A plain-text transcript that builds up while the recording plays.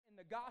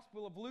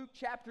Gospel of Luke,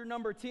 chapter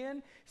number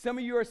 10. Some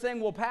of you are saying,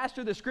 well,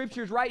 Pastor, the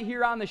scripture's right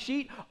here on the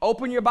sheet.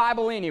 Open your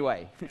Bible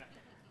anyway.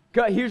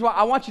 Here's why.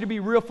 I want you to be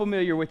real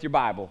familiar with your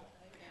Bible.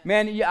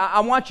 Man, I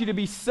want you to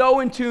be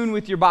so in tune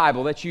with your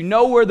Bible that you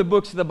know where the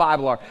books of the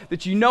Bible are,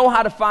 that you know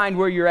how to find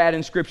where you're at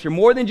in Scripture,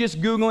 more than just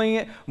Googling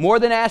it, more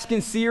than asking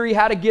Siri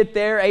how to get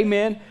there,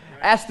 amen.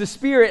 Ask the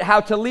Spirit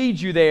how to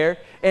lead you there,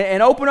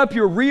 and open up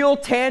your real,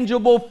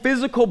 tangible,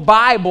 physical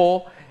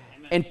Bible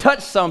and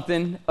touch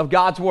something of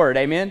God's Word,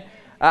 amen.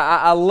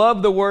 I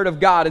love the Word of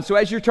God. And so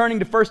as you're turning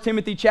to 1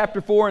 Timothy chapter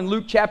 4 and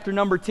Luke chapter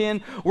number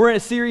 10, we're in a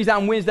series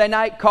on Wednesday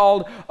night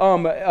called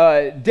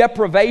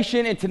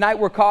Deprivation. And tonight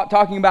we're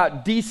talking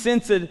about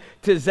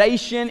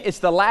desensitization. It's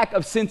the lack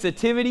of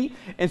sensitivity.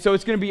 And so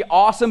it's going to be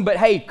awesome. But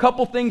hey,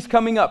 couple things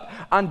coming up.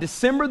 On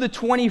December the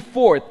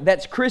 24th,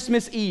 that's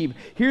Christmas Eve,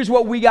 here's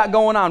what we got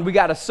going on. We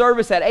got a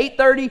service at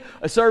 8:30,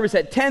 a service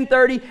at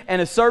 10:30,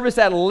 and a service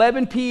at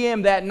 11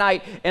 p.m. that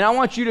night. And I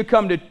want you to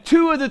come to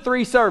 2 of the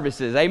 3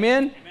 services.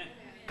 Amen?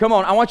 Come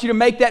on, I want you to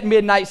make that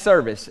midnight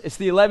service. It's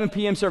the 11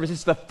 p.m. service.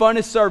 It's the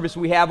funnest service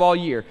we have all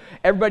year.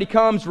 Everybody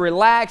comes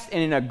relaxed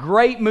and in a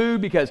great mood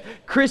because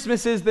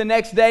Christmas is the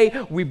next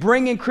day. We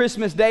bring in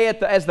Christmas Day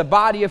as the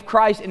body of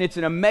Christ, and it's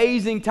an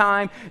amazing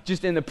time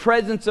just in the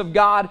presence of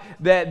God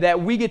that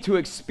we get to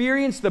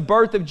experience the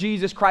birth of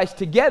Jesus Christ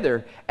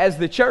together as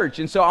the church.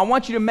 And so I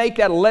want you to make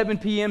that 11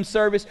 p.m.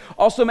 service.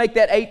 Also make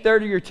that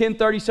 8:30 or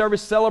 10:30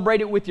 service.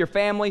 Celebrate it with your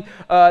family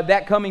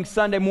that coming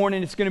Sunday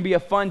morning. It's going to be a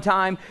fun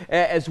time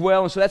as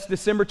well. And so that's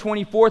December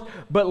 24th.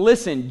 But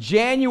listen,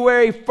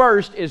 January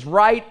 1st is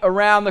right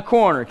around the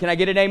corner. Can I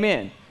get an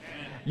amen? Amen.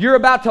 You're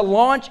about to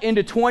launch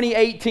into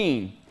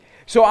 2018.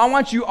 So I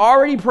want you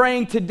already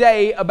praying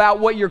today about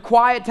what your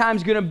quiet time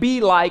is going to be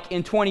like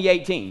in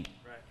 2018.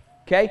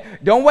 Okay?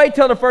 Don't wait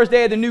till the first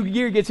day of the new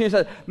year gets here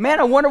and say,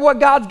 man, I wonder what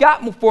God's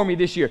got for me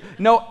this year.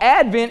 No,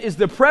 Advent is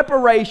the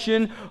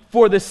preparation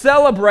for the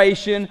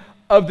celebration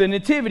of the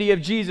nativity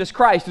of Jesus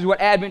Christ is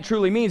what Advent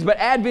truly means. But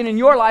Advent in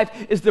your life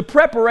is the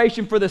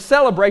preparation for the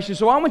celebration.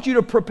 So I want you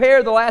to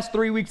prepare the last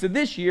 3 weeks of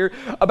this year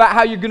about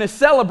how you're going to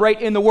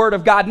celebrate in the Word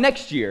of God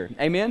next year.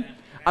 Amen?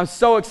 I'm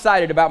so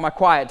excited about my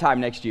quiet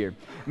time next year.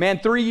 Man,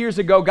 3 years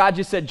ago, God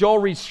just said, Joel,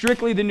 read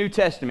strictly the New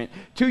Testament.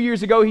 2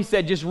 years ago, He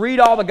said, just read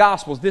all the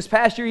Gospels. This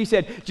past year, He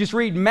said, just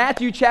read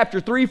Matthew chapter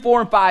 3, 4,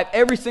 and 5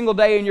 every single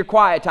day in your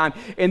quiet time.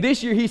 And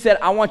this year, He said,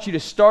 I want you to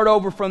start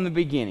over from the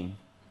beginning.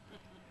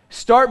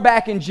 Start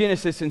back in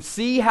Genesis and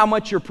see how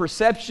much your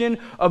perception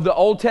of the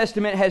Old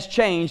Testament has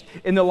changed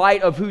in the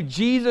light of who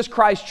Jesus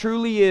Christ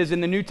truly is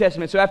in the New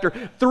Testament. So after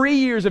 3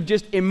 years of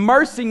just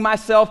immersing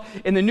myself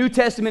in the New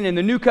Testament and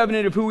the New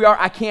Covenant of who we are,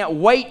 I can't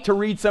wait to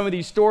read some of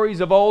these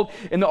stories of old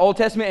in the Old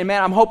Testament. And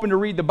man, I'm hoping to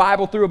read the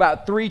Bible through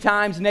about 3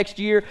 times next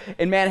year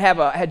and man, have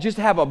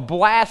a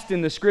blast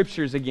in the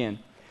Scriptures again.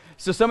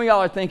 So some of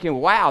y'all are thinking,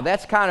 wow,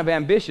 that's kind of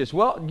ambitious.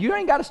 Well, you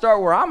ain't got to start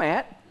where I'm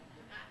at.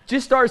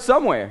 Just start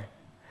somewhere.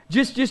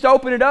 Just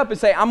open it up and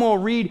say, I'm going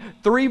to read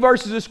 3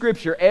 verses of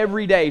Scripture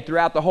every day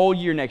throughout the whole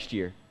year next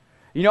year.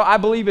 You know, I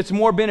believe it's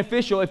more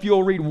beneficial if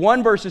you'll read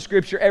 1 verse of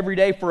Scripture every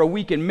day for a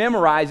week and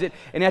memorize it,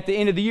 and at the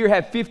end of the year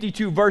have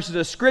 52 verses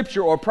of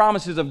Scripture or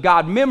promises of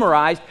God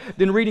memorized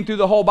than reading through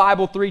the whole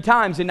Bible 3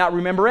 times and not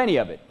remember any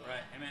of it. Right.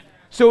 Amen.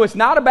 So it's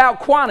not about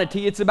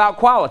quantity, it's about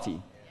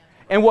quality.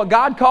 And what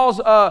God calls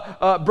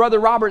Brother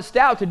Robert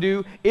Stout to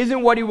do isn't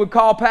what He would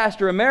call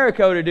Pastor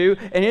Americo to do,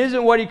 and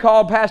isn't what He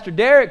called Pastor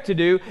Derek to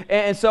do.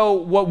 And so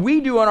what we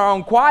do in our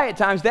own quiet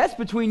times, that's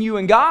between you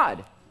and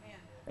God.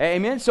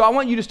 Amen. So I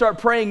want you to start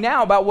praying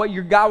now about what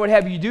your God would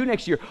have you do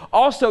next year.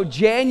 Also,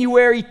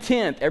 January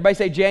 10th. Everybody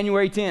say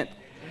January 10th.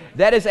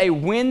 That is a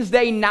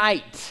Wednesday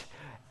night.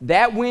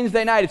 That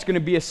Wednesday night, it's going to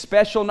be a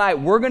special night.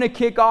 We're going to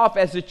kick off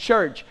as a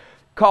church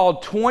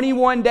called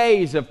 21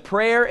 Days of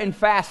Prayer and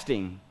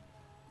Fasting.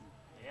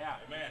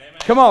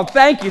 Come on,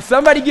 thank you.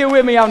 Somebody get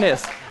with me on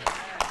this.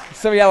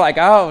 Some of y'all are like,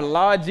 oh,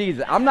 Lord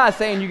Jesus. I'm not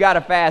saying you got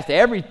to fast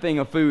everything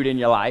of food in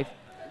your life,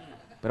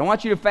 but I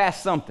want you to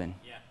fast something.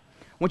 I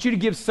want you to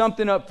give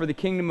something up for the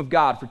kingdom of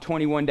God for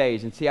 21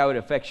 days and see how it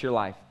affects your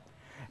life.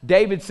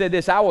 David said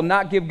this, I will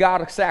not give God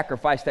a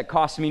sacrifice that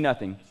costs me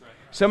nothing.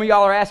 Some of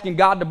y'all are asking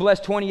God to bless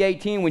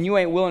 2018 when you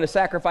ain't willing to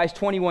sacrifice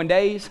 21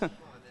 days.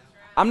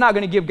 I'm not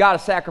going to give God a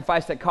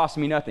sacrifice that costs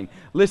me nothing.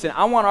 Listen,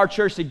 I want our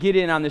church to get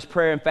in on this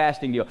prayer and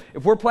fasting deal.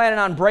 If we're planning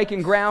on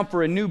breaking ground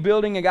for a new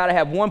building and got to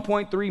have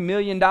 $1.3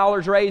 million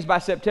raised by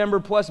September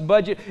plus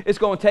budget, it's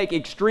going to take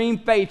extreme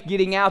faith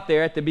getting out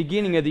there at the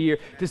beginning of the year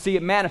to see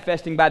it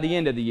manifesting by the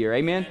end of the year.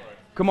 Amen?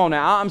 Come on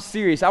now, I'm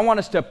serious. I want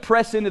us to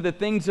press into the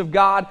things of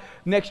God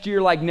next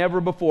year like never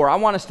before. I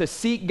want us to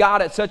seek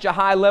God at such a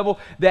high level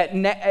that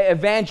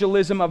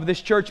evangelism of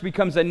this church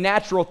becomes a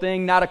natural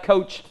thing, not a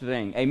coached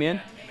thing.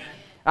 Amen?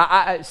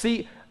 I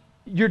see,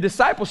 your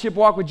discipleship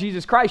walk with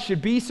Jesus Christ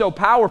should be so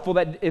powerful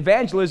that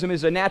evangelism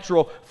is a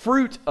natural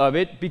fruit of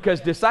it because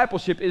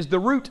discipleship is the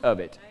root of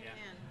it.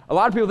 Amen. A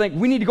lot of people think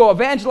we need to go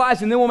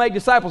evangelize and then we'll make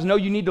disciples. No,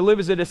 you need to live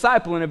as a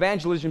disciple and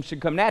evangelism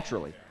should come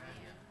naturally,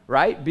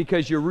 right?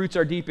 Because your roots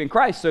are deep in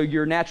Christ, so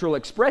your natural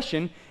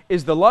expression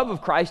is the love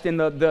of Christ and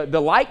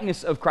the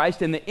likeness of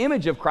Christ and the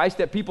image of Christ,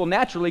 that people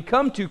naturally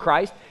come to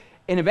Christ.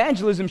 And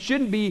evangelism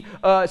shouldn't be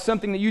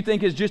something that you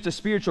think is just a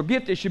spiritual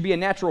gift. It should be a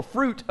natural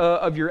fruit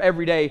of your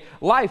everyday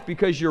life,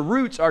 because your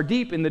roots are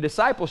deep in the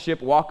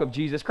discipleship walk of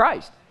Jesus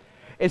Christ.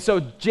 And so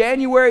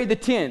January the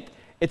 10th,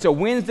 it's a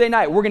Wednesday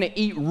night. We're going to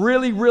eat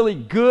really, really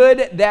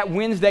good that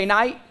Wednesday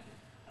night.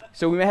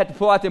 So we may have to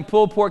pull out them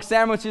pulled pork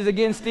sandwiches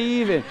again,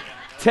 Steve. And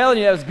telling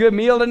you, that was a good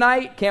meal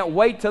tonight. Can't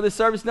wait till this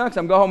service done, because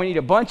I'm going to go home and eat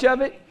a bunch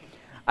of it.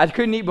 I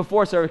couldn't eat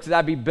before service because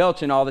I'd be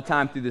belching all the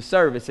time through the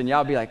service. And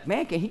y'all be like,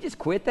 man, can he just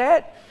quit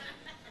that?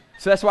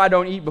 So that's why I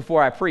don't eat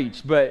before I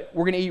preach. But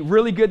we're going to eat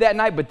really good that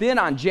night. But then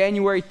on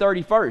January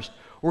 31st,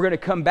 we're going to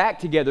come back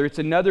together. It's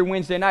another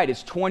Wednesday night.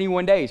 It's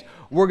 21 days.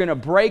 We're going to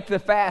break the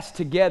fast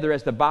together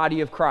as the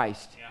body of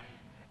Christ. Yeah.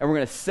 And we're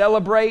going to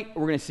celebrate.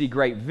 We're going to see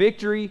great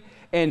victory.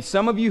 And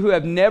some of you who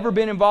have never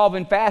been involved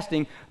in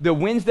fasting, the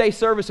Wednesday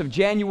service of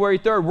January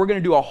 3rd, we're going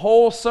to do a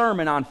whole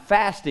sermon on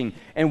fasting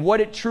and what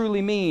it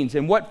truly means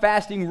and what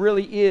fasting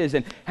really is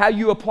and how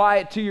you apply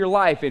it to your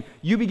life. And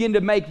you begin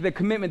to make the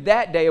commitment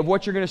that day of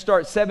what you're going to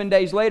start 7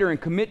 days later and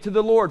commit to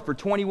the Lord for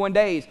 21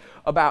 days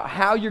about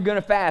how you're going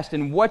to fast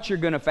and what you're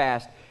going to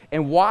fast,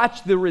 and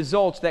watch the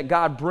results that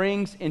God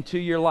brings into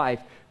your life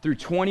through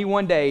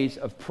 21 days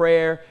of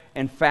prayer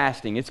and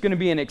fasting. It's going to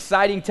be an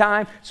exciting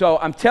time. So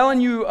I'm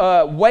telling you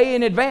way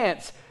in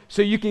advance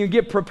so you can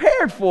get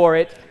prepared for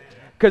it,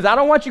 because I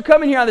don't want you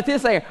coming here on the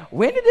 10th saying,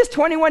 when did this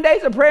 21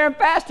 days of prayer and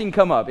fasting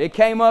come up? It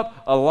came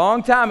up a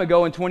long time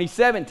ago in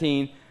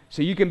 2017,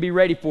 so you can be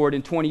ready for it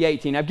in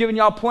 2018. I've given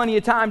y'all plenty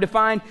of time to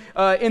find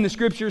in the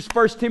scriptures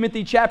 1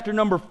 Timothy chapter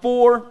number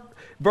 4,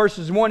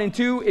 verses 1 and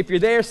 2. If you're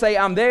there, say,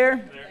 I'm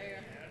there.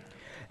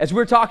 As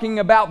we're talking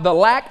about the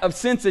lack of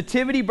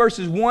sensitivity,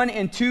 verses 1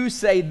 and 2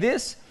 say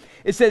this.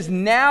 It says,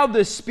 now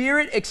the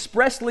Spirit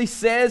expressly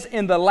says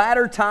in the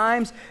latter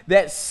times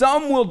that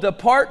some will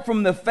depart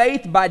from the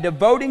faith by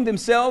devoting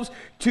themselves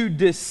to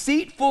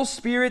deceitful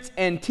spirits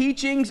and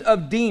teachings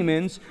of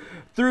demons,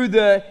 through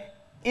the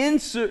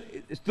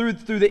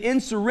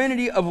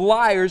inserenity of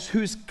liars,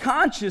 whose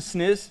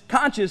consciences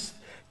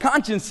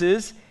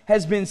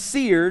has been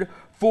seared,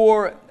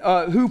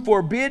 who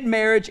forbid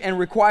marriage and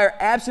require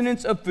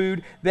abstinence of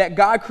food that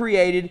God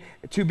created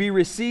to be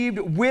received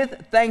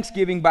with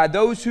thanksgiving by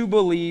those who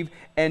believe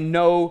and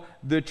know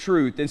the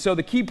truth. And so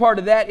the key part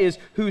of that is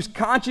whose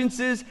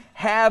consciences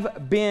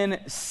have been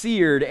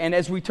seared. And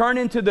as we turn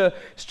into the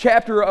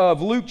chapter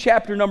of Luke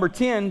chapter number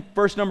 10,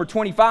 verse number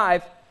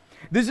 25,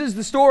 this is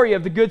the story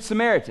of the Good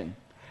Samaritan.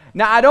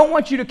 Now, I don't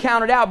want you to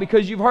count it out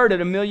because you've heard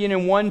it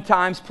 1,000,001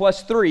 times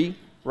plus 3,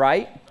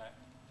 right?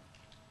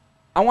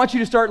 I want you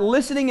to start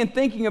listening and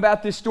thinking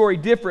about this story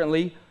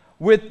differently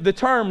with the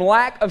term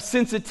lack of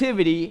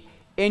sensitivity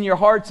in your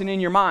hearts and in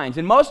your minds.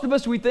 And most of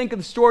us, we think of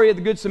the story of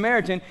the Good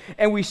Samaritan,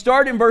 and we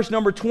start in verse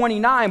number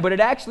 29, but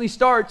it actually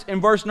starts in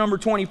verse number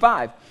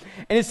 25.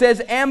 And it says,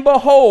 and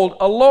behold,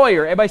 a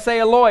lawyer. Everybody say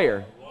a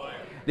lawyer.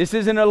 This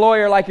isn't a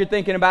lawyer like you're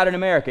thinking about in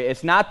America.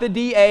 It's not the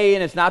DA,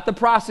 and it's not the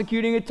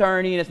prosecuting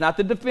attorney, and it's not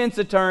the defense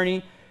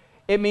attorney.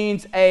 It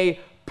means a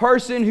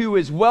person who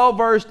is well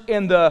versed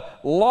in the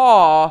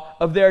law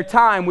of their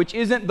time, which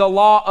isn't the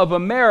law of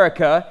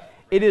America.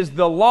 It is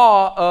the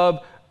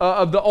law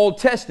of the Old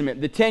Testament,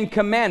 the 10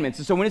 Commandments.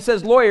 And so when it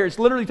says lawyer, it's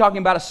literally talking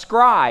about a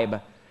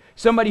scribe,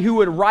 somebody who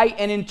would write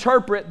and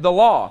interpret the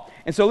law.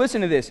 And so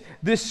listen to this.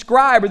 This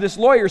scribe or this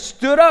lawyer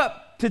stood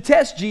up to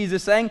test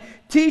Jesus, saying,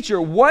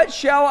 "Teacher, what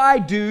shall I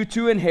do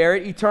to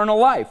inherit eternal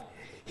life?"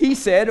 He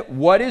said,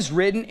 "What is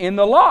written in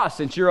the law?"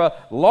 Since you're a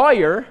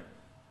lawyer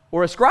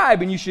or a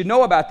scribe and you should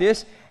know about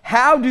this,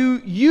 how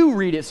do you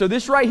read it? So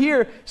this right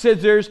here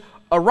says there's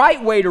a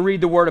right way to read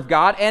the Word of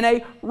God and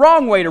a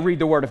wrong way to read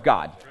the Word of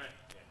God.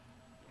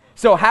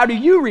 So how do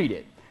you read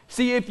it?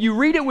 See, if you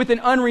read it with an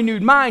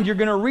unrenewed mind, you're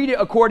going to read it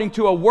according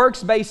to a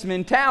works-based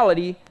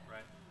mentality,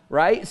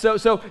 right?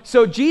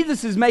 So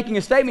Jesus is making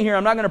a statement here.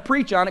 I'm not going to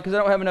preach on it because I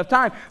don't have enough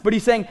time, but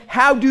he's saying,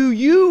 how do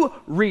you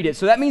read it?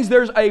 So that means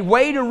there's a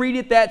way to read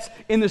it that's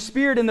in the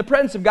Spirit and the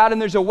presence of God,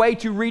 and there's a way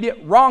to read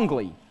it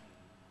wrongly.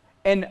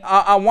 And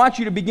I want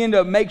you to begin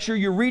to make sure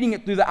you're reading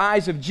it through the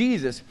eyes of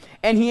Jesus.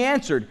 And he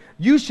answered,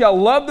 "You shall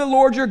love the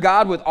Lord your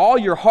God with all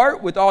your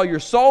heart, with all your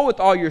soul, with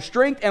all your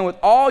strength, and with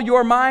all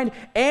your mind,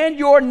 and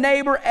your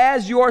neighbor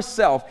as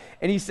yourself."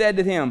 And he said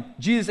to him,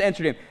 Jesus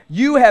answered him,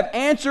 "You have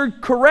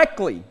answered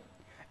correctly.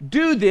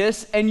 Do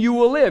this and you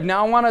will live."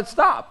 Now I want to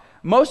stop.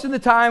 Most of the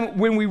time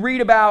when we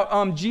read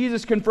about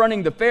Jesus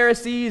confronting the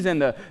Pharisees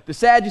and the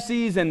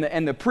Sadducees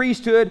and the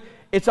priesthood,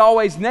 it's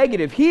always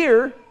negative.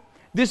 Here,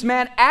 this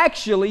man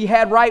actually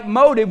had right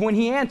motive when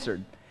he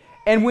answered.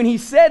 And when he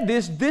said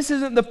this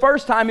isn't the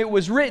first time it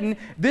was written.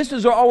 This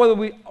is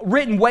already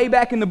written way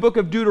back in the book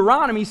of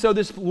Deuteronomy. So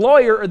this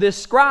lawyer or this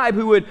scribe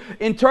who would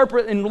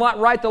interpret and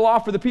write the law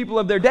for the people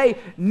of their day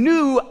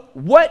knew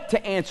what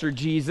to answer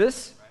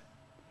Jesus.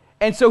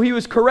 And so he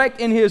was correct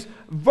in his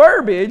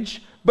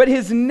verbiage, but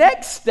his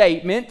next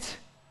statement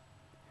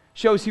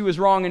shows he was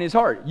wrong in his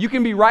heart. You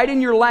can be right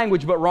in your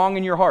language, but wrong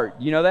in your heart.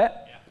 You know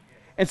that? Yeah.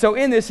 And so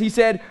in this, he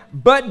said,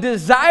 but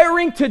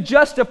desiring to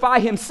justify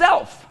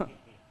himself.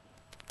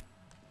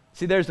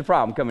 See, there's the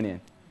problem coming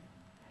in.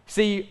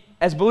 See,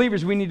 as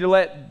believers, we need to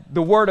let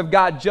the Word of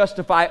God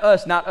justify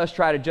us, not us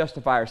try to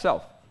justify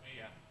ourselves.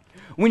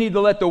 We need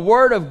to let the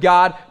Word of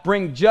God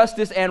bring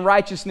justice and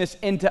righteousness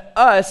into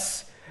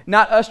us,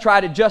 not us try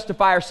to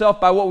justify ourselves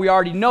by what we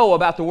already know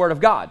about the Word of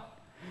God.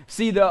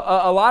 See,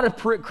 a lot of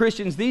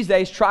Christians these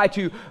days try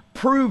to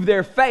prove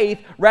their faith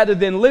rather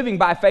than living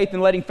by faith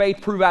and letting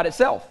faith prove out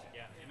itself.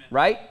 Yeah,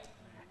 right?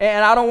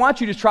 And I don't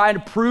want you to try to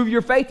prove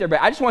your faith there, but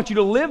I just want you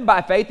to live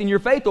by faith, and your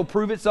faith will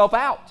prove itself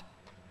out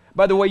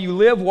by the way you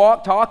live,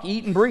 walk, talk,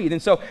 eat, and breathe.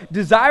 And so,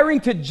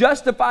 desiring to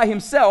justify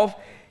himself,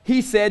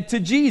 he said to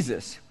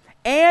Jesus,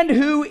 and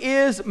who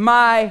is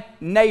my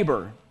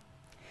neighbor?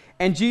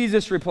 And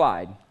Jesus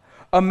replied,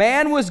 a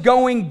man was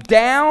going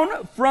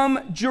down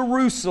from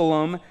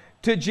Jerusalem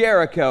to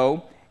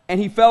Jericho,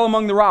 and he fell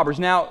among the robbers.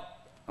 Now,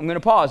 I'm going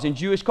to pause. In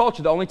Jewish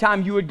culture, the only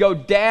time you would go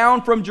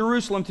down from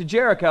Jerusalem to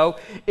Jericho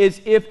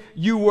is if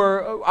you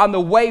were on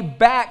the way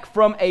back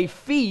from a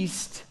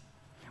feast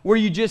where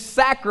you just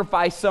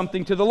sacrificed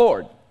something to the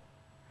Lord.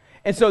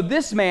 And so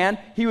this man,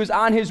 he was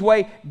on his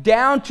way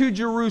down to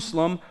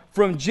Jerusalem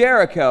from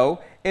Jericho,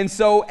 and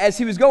so as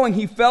he was going,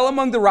 he fell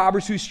among the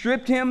robbers, who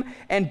stripped him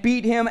and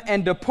beat him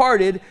and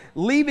departed,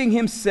 leaving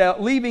him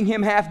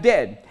half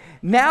dead.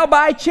 Now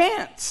by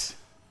chance,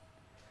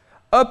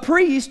 a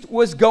priest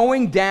was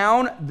going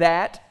down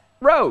that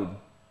road.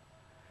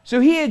 So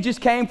he had just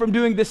came from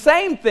doing the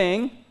same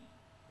thing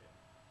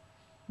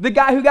the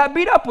guy who got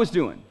beat up was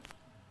doing.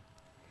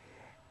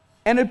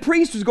 And a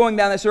priest was going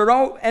down that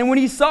road, and when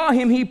he saw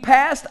him, he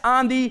passed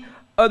on the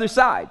other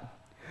side.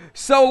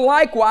 So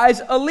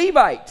likewise, a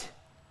Levite,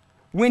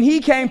 when he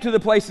came to the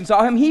place and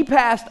saw him, he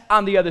passed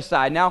on the other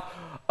side. Now,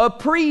 a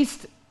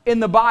priest in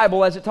the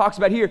Bible, as it talks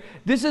about here,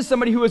 this is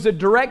somebody who is a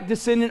direct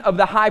descendant of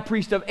the high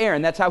priest of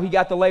Aaron. That's how he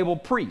got the label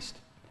priest.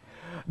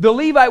 The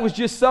Levite was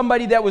just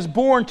somebody that was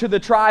born to the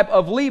tribe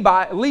of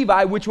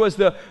Levi, which was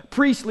the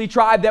priestly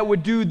tribe that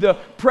would do the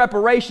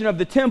preparation of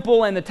the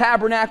temple and the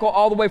tabernacle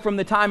all the way from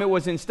the time it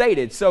was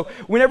instated. So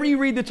whenever you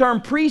read the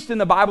term priest in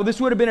the Bible,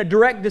 this would have been a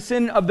direct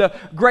descendant of the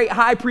great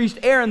high priest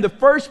Aaron, the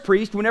first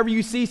priest. Whenever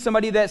you see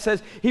somebody that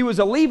says he was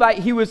a Levite,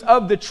 he was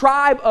of the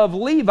tribe of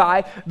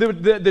Levi,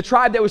 the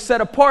tribe that was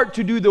set apart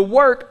to do the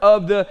work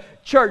of the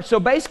church. So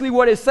basically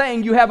what it's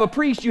saying, you have a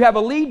priest, you have a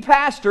lead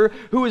pastor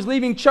who is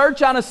leaving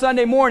church on a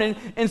Sunday morning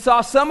and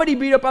saw somebody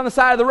beat up on the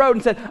side of the road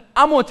and said,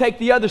 I'm going to take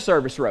the other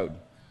service road.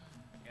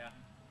 Yeah.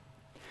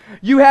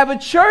 You have a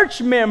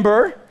church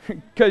member,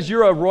 because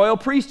you're a royal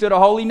priesthood, a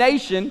holy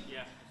nation,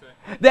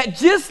 that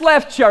just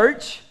left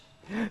church,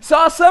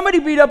 saw somebody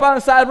beat up on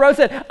the side of the road,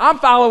 said, I'm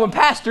following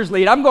pastor's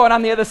lead. I'm going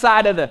on the other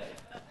side of the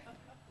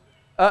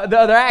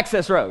other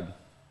access road.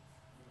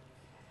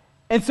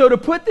 And so to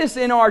put this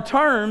in our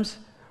terms,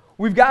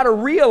 we've got to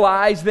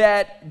realize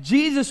that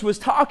Jesus was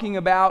talking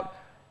about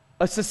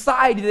a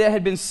society that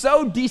had been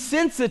so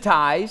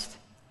desensitized.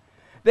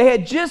 They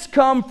had just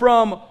come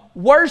from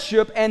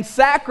worship and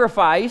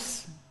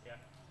sacrifice,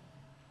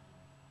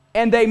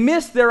 and they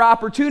missed their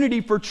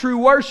opportunity for true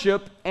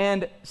worship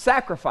and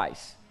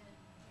sacrifice.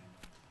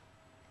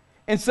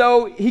 And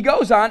so he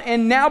goes on,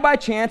 and now by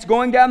chance,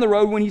 going down the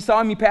road, when he saw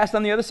him, he passed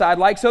on the other side,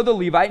 like so the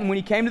Levite, and when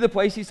he came to the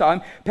place, he saw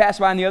him, passed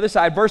by on the other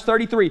side. Verse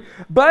 33,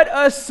 but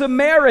a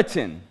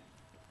Samaritan.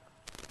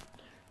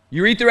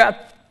 You read throughout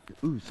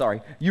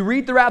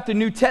the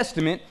New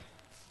Testament,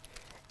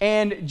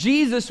 and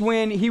Jesus,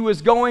 when he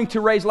was going to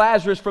raise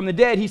Lazarus from the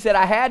dead, he said,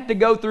 I had to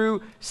go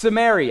through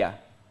Samaria.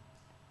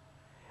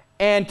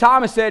 And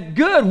Thomas said,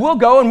 good, we'll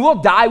go and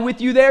we'll die with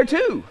you there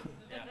too.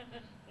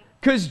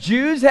 Because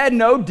Jews had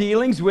no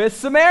dealings with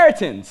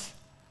Samaritans.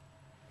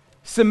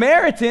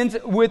 Samaritans,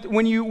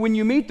 when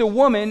you meet the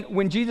woman,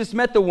 when Jesus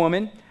met the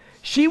woman,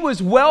 she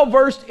was well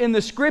versed in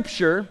the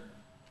scripture.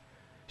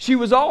 She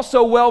was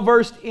also well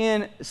versed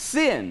in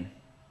sin.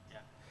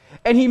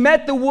 And he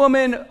met the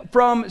woman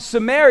from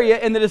Samaria,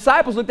 and the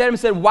disciples looked at him and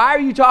said, why are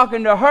you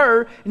talking to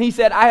her? And he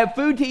said, I have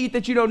food to eat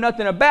that you know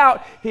nothing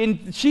about.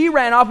 And she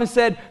ran off and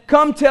said,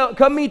 come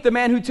meet the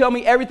man who told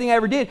me everything I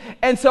ever did.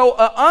 And so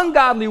an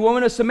ungodly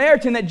woman, a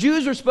Samaritan that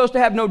Jews were supposed to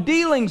have no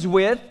dealings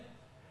with,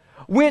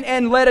 went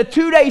and led a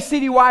 2-day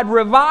citywide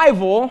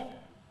revival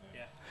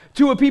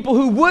to a people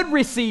who would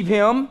receive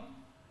him,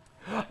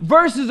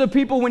 versus a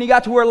people, when he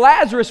got to where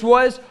Lazarus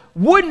was,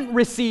 wouldn't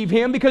receive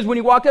him, because when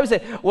he walked up and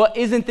said, well,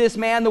 isn't this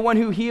man the one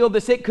who healed the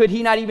sick? Could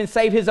he not even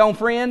save his own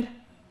friend?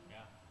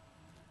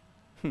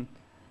 Do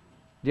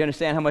you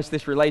understand how much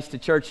this relates to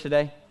church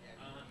today?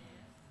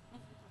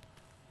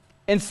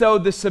 And so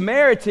the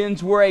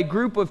Samaritans were a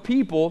group of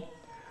people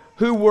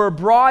who were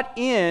brought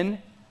in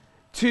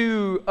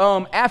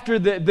after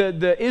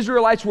the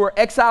Israelites were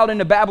exiled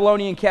into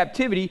Babylonian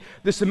captivity,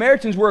 the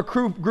Samaritans were a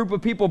group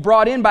of people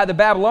brought in by the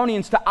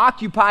Babylonians to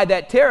occupy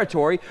that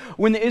territory.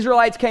 When the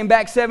Israelites came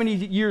back 70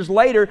 years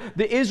later,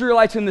 the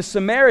Israelites and the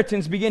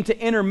Samaritans began to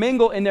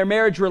intermingle in their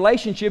marriage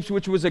relationships,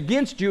 which was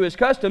against Jewish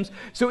customs.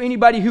 So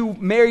anybody who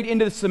married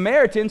into the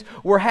Samaritans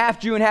were half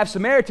Jew and half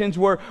Samaritans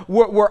were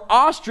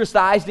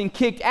ostracized and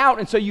kicked out.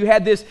 And so you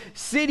had this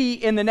city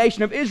in the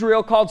nation of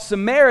Israel called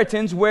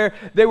Samaritans, where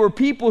they were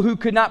people who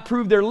could not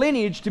prove their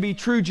lineage to be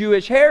true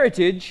Jewish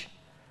heritage.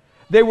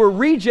 They were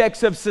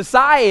rejects of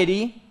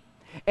society,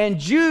 and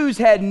Jews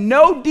had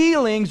no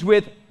dealings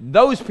with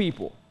those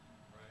people.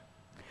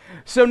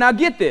 So now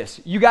get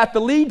this. You got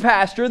the lead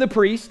pastor, the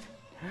priest.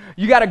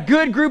 You got a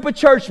good group of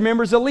church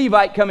members, a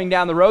Levite coming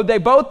down the road. They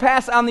both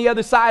pass on the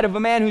other side of a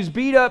man who's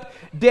beat up,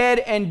 dead,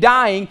 and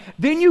dying.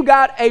 Then you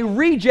got a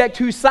reject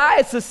who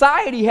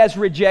society has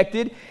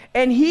rejected,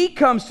 and he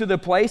comes to the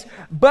place.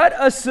 But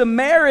a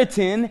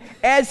Samaritan,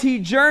 as he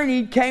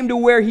journeyed, came to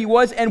where he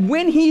was, and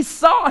when he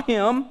saw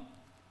him,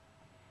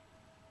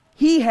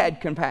 he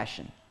had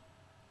compassion.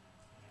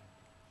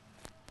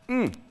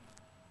 When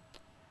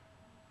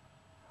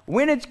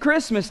it's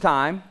Christmas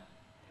time,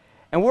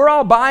 and we're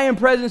all buying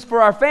presents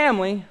for our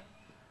family,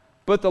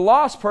 but the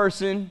lost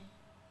person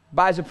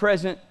buys a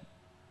present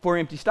for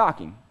empty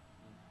stocking.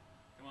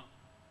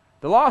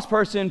 The lost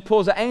person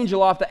pulls an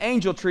angel off the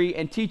angel tree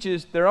and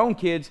teaches their own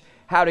kids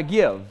how to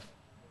give.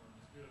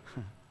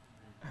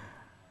 A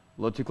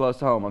little too close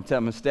to home. I'm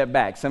telling them to step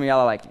back. Some of y'all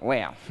are like,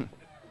 wow.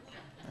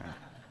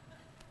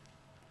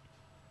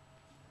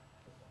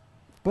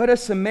 But a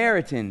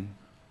Samaritan,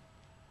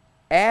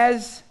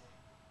 as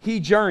he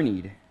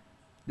journeyed,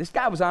 this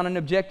guy was on an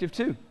objective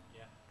too.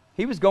 Yeah.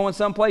 He was going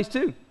someplace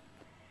too.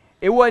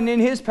 It wasn't in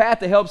his path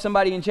to help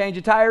somebody and change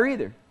a tire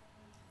either.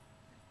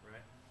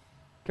 Right.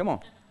 Come on.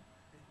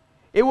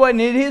 It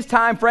wasn't in his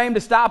time frame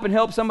to stop and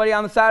help somebody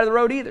on the side of the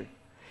road either.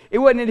 It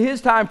wasn't in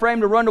his time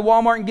frame to run to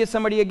Walmart and get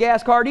somebody a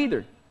gas card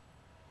either.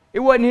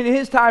 It wasn't in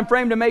his time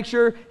frame to make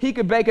sure he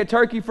could bake a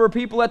turkey for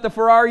people at the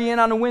Ferrari Inn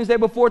on the Wednesday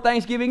before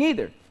Thanksgiving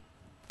either.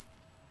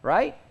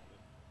 Right?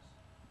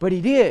 But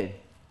he did.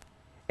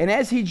 And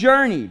as he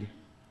journeyed,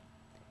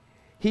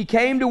 he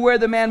came to where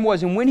the man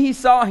was, and when he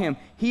saw him,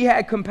 he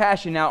had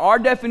compassion. Now, our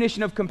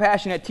definition of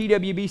compassion at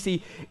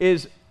TWBC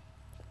is,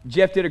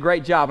 Jeff did a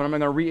great job, and I'm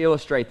going to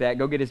re-illustrate that.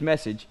 Go get his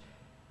message.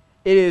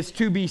 It is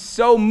to be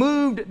so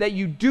moved that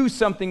you do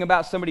something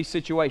about somebody's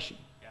situation.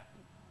 Yeah.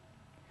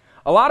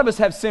 A lot of us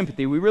have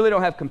sympathy. We really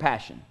don't have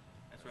compassion.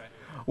 That's right.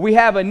 We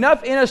have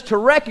enough in us to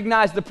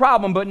recognize the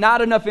problem, but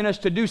not enough in us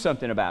to do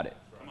something about it.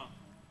 Come on.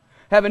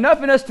 Have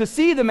enough in us to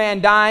see the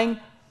man dying,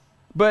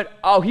 but,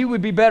 oh, he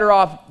would be better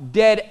off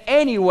dead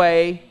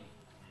anyway.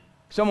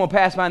 Someone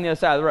passed by on the other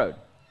side of the road.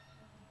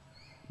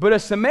 But a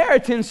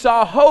Samaritan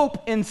saw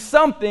hope in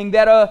something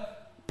that a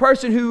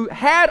person who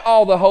had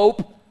all the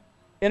hope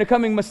in a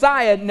coming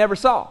Messiah never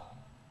saw.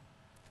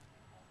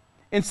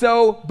 And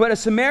so, but a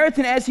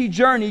Samaritan, as he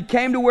journeyed,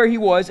 came to where he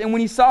was, and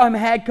when he saw him,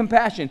 had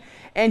compassion.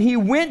 And he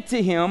went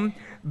to him,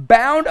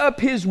 bound up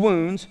his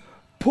wounds,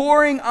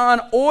 pouring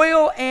on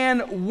oil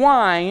and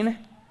wine.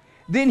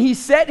 Then he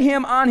set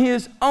him on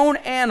his own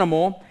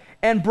animal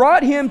and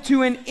brought him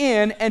to an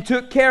inn and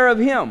took care of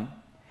him.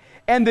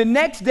 And the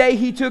next day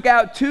he took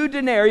out 2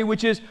 denarii,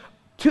 which is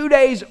 2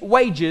 days'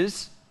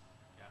 wages.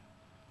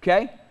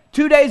 Okay?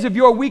 2 days of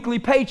your weekly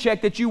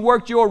paycheck that you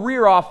worked your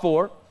rear off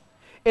for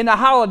in the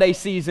holiday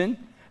season,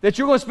 that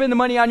you're going to spend the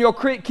money on your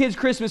kids'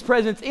 Christmas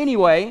presents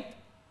anyway.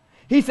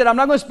 He said, I'm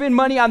not going to spend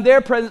money on their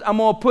presents. I'm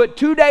going to put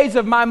 2 days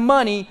of my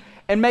money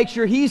and make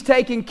sure he's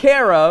taken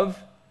care of.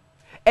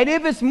 And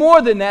if it's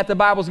more than that, the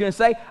Bible's going to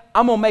say,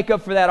 I'm going to make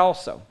up for that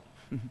also.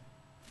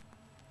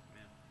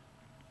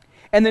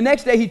 And the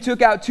next day he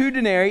took out 2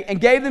 denarii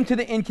and gave them to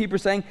the innkeeper,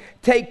 saying,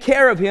 take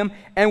care of him,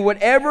 and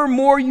whatever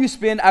more you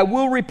spend, I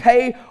will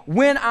repay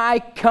when I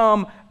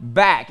come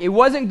back. It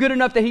wasn't good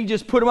enough that he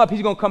just put him up.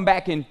 He's going to come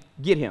back and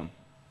get him.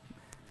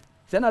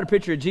 Is that not a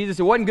picture of Jesus?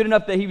 It wasn't good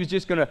enough that he was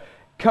just going to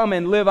come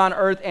and live on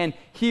earth and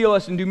heal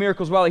us and do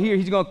miracles while he's here.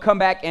 He's going to come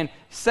back and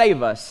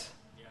save us.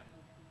 Yeah.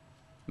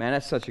 Man,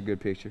 that's such a good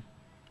picture.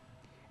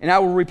 And I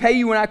will repay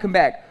you when I come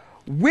back.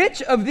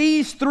 Which of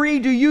these 3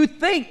 do you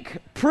think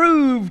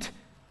proved,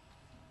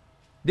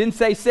 didn't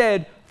say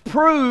said,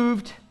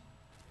 proved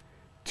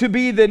to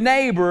be the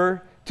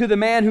neighbor to the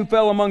man who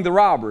fell among the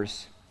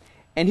robbers?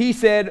 And he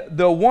said,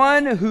 the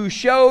one who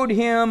showed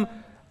him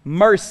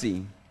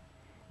mercy.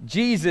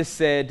 Jesus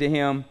said to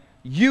him,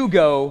 you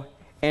go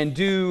and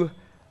do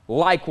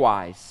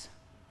likewise.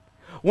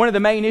 One of the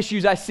main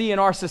issues I see in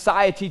our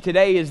society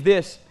today is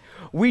this.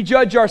 We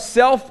judge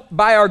ourselves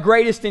by our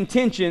greatest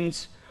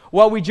intentions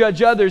while we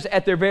judge others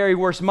at their very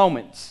worst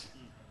moments.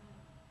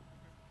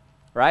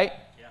 Right?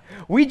 Yeah.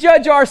 We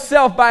judge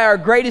ourselves by our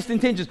greatest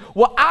intentions.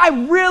 Well,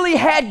 I really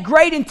had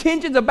great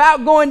intentions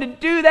about going to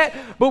do that,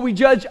 but we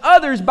judge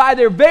others by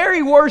their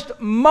very worst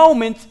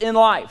moments in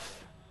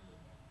life.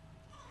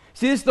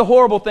 See, this is the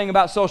horrible thing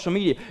about social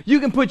media. You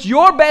can put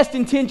your best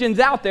intentions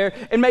out there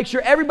and make sure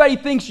everybody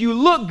thinks you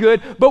look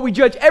good, but we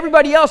judge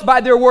everybody else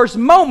by their worst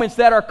moments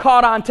that are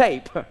caught on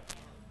tape.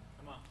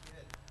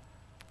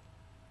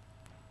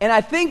 And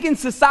I think in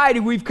society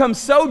we've come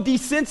so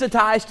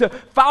desensitized to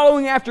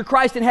following after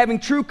Christ and having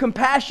true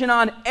compassion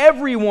on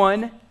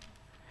everyone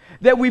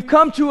that we've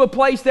come to a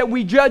place that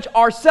we judge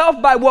ourselves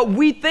by what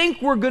we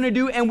think we're going to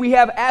do, and we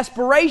have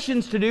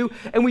aspirations to do,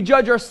 and we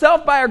judge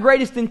ourselves by our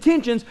greatest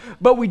intentions,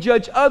 but we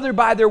judge others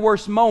by their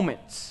worst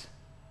moments.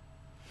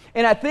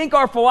 And I think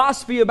our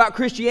philosophy about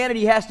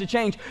Christianity has to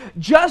change.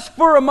 Just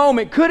for a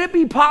moment, could it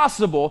be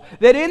possible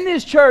that in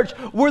this church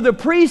we're the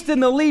priest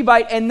and the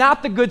Levite and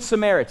not the Good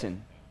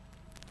Samaritan?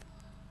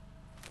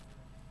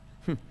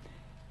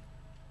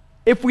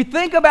 If we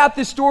think about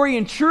this story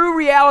in true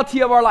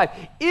reality of our life,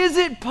 is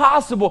it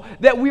possible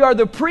that we are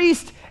the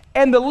priest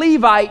and the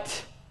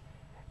Levite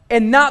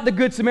and not the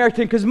Good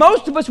Samaritan? Because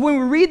most of us, when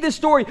we read this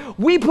story,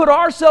 we put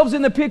ourselves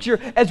in the picture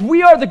as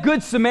we are the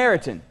Good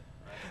Samaritan.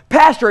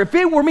 Pastor, if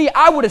it were me,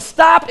 I would have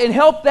stopped and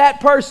helped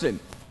that person.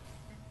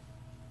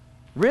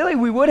 Really?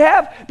 We would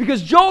have?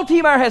 Because Joel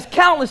Tiemeyer has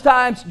countless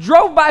times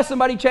drove by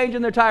somebody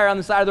changing their tire on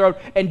the side of the road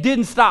and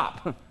didn't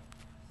stop.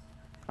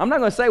 I'm not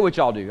going to say what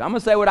y'all do. I'm going to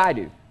say what I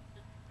do.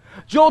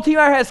 Joel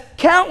Tiemeyer has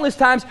countless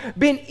times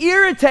been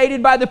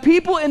irritated by the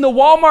people in the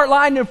Walmart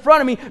line in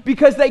front of me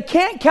because they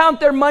can't count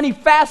their money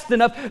fast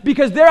enough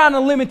because they're on a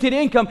limited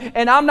income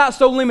and I'm not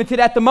so limited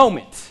at the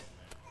moment.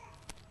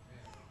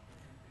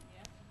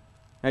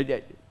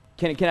 Can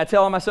I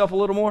tell on myself a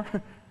little more?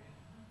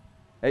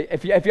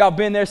 If y'all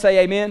been there, say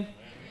amen.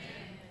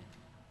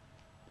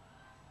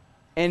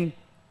 And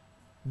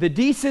the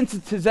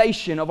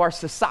desensitization of our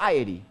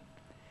society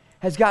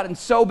has gotten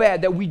so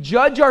bad that we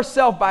judge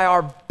ourselves by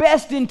our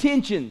best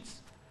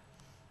intentions.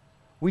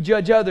 We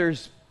judge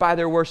others by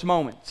their worst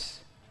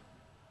moments.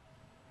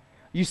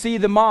 You see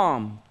the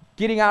mom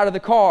getting out of the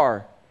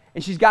car,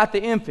 and she's got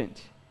the infant,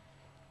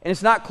 and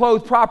it's not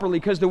clothed properly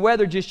because the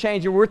weather just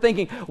changed, and we're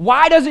thinking,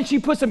 why doesn't she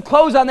put some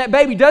clothes on that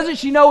baby? Doesn't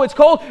she know it's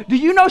cold? Do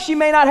you know she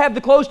may not have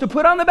the clothes to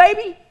put on the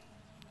baby?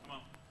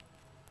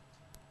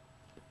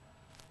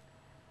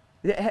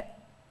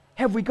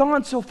 Have we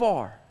gone so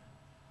far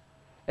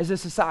as a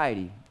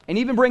society, and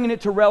even bringing it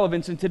to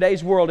relevance in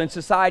today's world and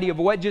society of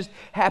what just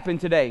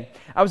happened today?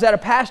 I was at a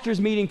pastor's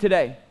meeting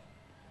today,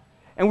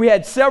 and we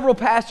had several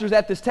pastors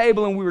at this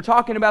table, and we were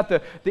talking about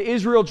the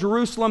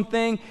Israel-Jerusalem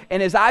thing,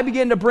 and as I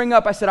began to bring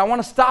up, I said, I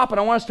want to stop,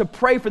 and I want us to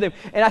pray for them.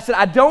 And I said,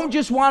 I don't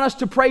just want us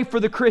to pray for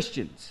the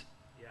Christians.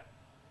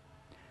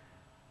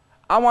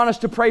 I want us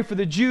to pray for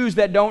the Jews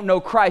that don't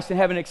know Christ and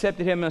haven't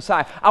accepted Him as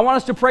Messiah. I want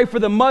us to pray for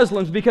the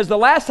Muslims, because the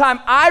last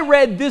time I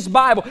read this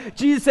Bible,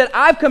 Jesus said,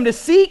 I've come to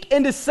seek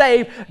and to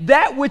save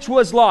that which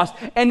was lost.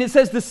 And it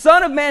says the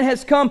Son of Man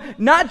has come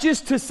not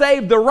just to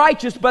save the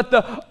righteous, but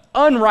the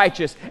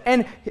unrighteous.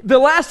 And the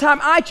last time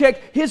I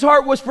checked, His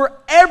heart was for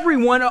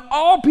everyone,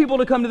 all people,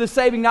 to come to the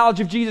saving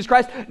knowledge of Jesus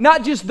Christ,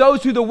 not just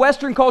those who the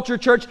Western culture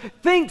church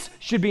thinks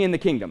should be in the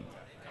kingdom.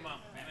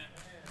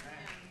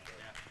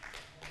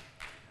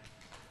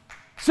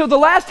 So the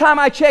last time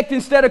I checked,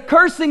 instead of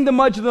cursing the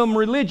Muslim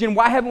religion,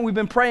 why haven't we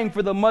been praying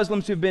for the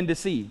Muslims who've been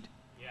deceived?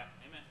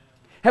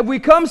 Have we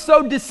come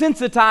so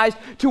desensitized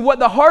to what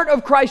the heart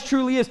of Christ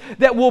truly is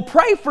that we'll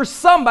pray for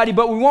somebody,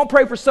 but we won't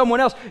pray for someone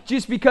else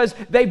just because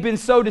they've been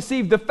so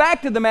deceived? The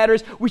fact of the matter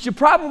is, we should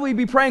probably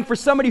be praying for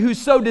somebody who's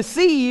so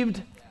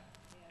deceived.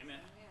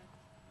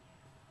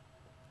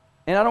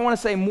 And I don't want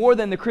to say more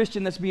than the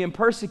Christian that's being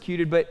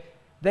persecuted, but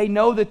they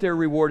know that their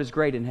reward is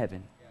great in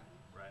heaven.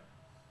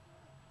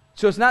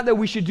 So it's not that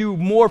we should do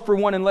more for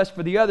one and less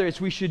for the other. It's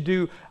we should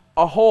do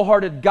a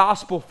wholehearted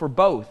gospel for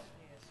both.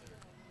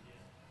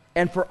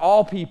 And for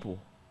all people.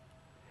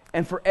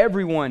 And for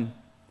everyone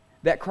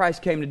that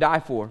Christ came to die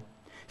for.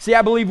 See,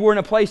 I believe we're in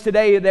a place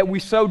today that we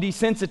so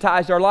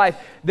desensitized our life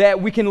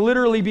that we can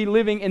literally be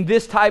living in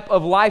this type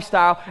of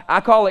lifestyle.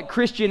 I call it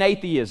Christian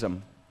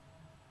atheism.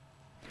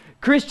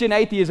 Christian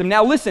atheism.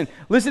 Now listen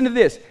to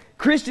this.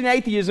 Christian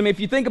atheism, if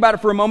you think about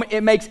it for a moment,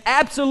 it makes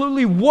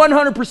absolutely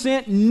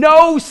 100%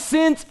 no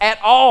sense at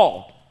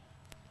all.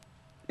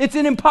 It's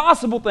an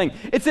impossible thing.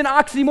 It's an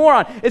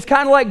oxymoron. It's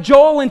kind of like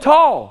Joel and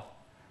tall.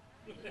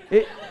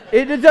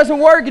 It doesn't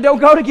work. It don't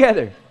go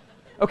together.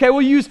 Okay,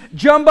 we'll use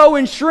jumbo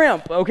and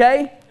shrimp,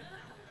 okay?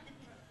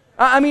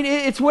 I mean,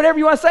 it's whatever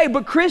you want to say,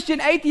 but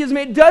Christian atheism,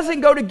 it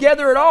doesn't go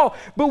together at all.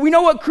 But we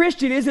know what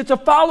Christian is. It's a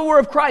follower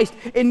of Christ.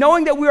 And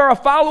knowing that we are a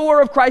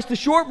follower of Christ, the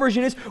short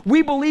version is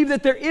we believe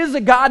that there is a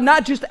God,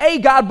 not just a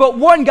God, but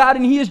one God,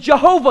 and He is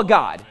Jehovah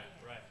God.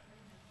 Right.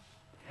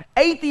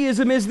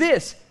 Atheism is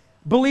this,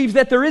 believes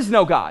that there is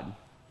no God.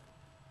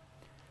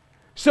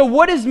 So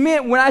what is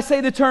meant when I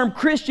say the term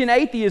Christian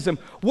atheism?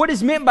 What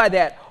is meant by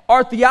that?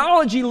 Our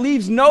theology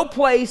leaves no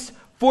place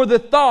for the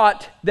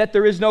thought that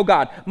there is no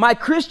God. My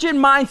Christian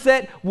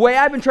mindset, way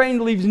I've been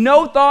trained, leaves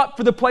no thought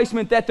for the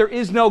placement that there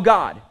is no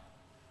God.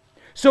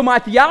 So my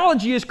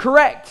theology is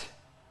correct.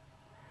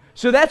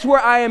 So that's where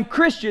I am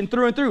Christian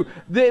through and through.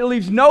 It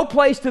leaves no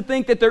place to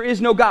think that there is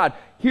no God.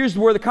 Here's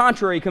where the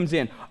contrary comes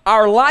in.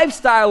 Our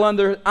lifestyle, on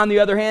the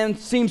other hand,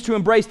 seems to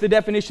embrace the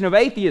definition of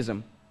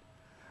atheism,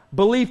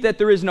 belief that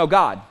there is no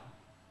God.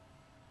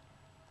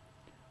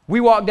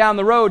 We walk down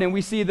the road and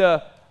we see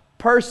the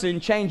person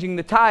changing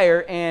the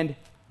tire, and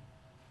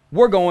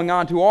we're going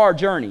on to our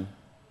journey.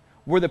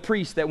 We're the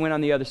priest that went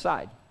on the other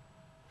side.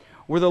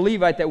 We're the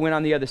Levite that went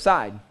on the other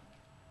side.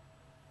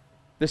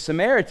 The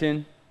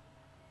Samaritan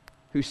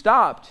who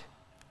stopped,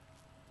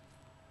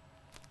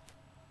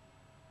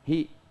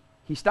 he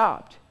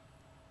stopped.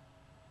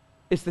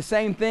 It's the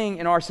same thing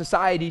in our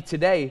society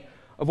today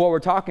of what we're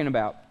talking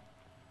about.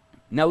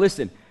 Now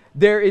listen,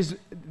 there is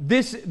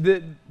this,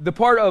 the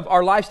part of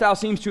our lifestyle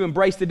seems to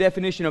embrace the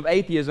definition of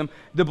atheism,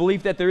 the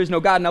belief that there is no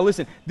God. Now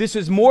listen, this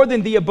is more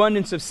than the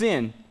abundance of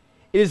sin.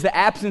 It is the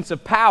absence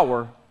of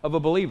power of a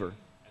believer.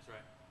 That's right.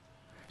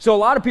 So a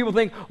lot of people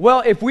think,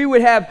 well, if we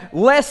would have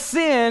less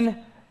sin,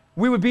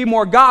 we would be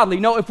more godly.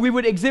 No, if we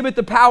would exhibit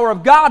the power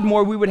of God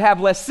more, we would have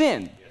less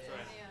sin.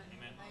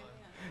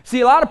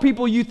 See, a lot of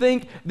people, you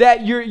think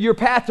that your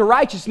path to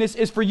righteousness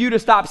is for you to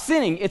stop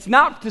sinning. It's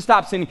not to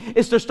stop sinning.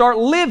 It's to start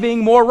living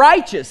more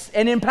righteous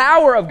and in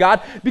power of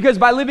God, because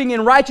by living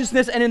in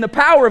righteousness and in the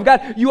power of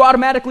God, you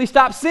automatically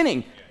stop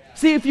sinning.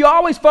 See, if you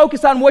always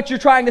focus on what you're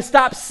trying to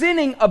stop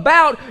sinning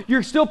about,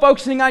 you're still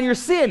focusing on your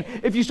sin.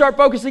 If you start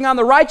focusing on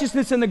the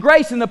righteousness and the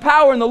grace and the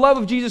power and the love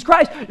of Jesus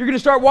Christ, you're going to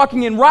start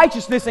walking in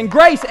righteousness and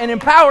grace and in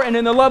power and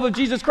in the love of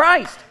Jesus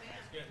Christ.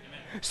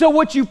 So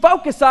what you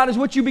focus on is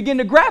what you begin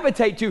to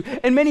gravitate to.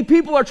 And many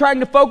people are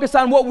trying to focus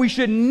on what we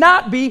should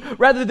not be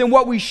rather than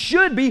what we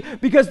should be,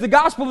 because the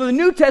gospel of the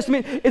New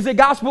Testament is a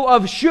gospel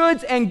of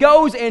shoulds and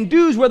goes and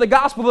do's, where the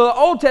gospel of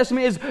the Old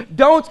Testament is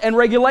don'ts and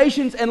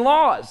regulations and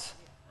laws.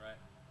 Right.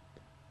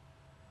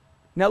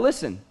 Now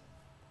listen,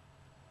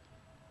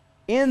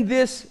 in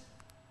this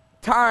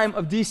time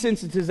of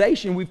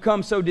desensitization, we've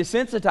come so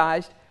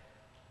desensitized.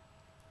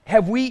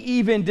 Have we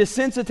even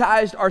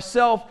desensitized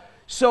ourselves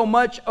so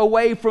much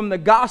away from the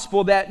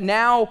gospel that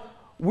now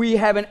we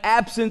have an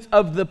absence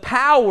of the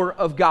power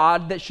of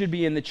God that should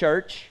be in the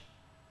church?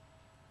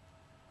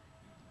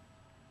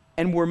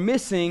 And we're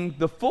missing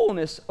the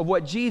fullness of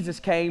what Jesus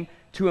came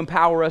to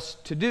empower us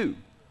to do.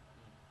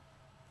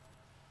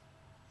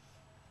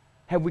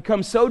 Have we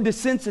become so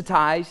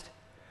desensitized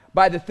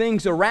by the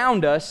things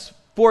around us?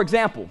 For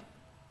example,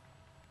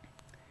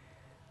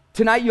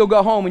 tonight you'll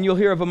go home and you'll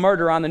hear of a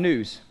murder on the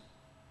news.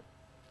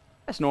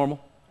 That's normal.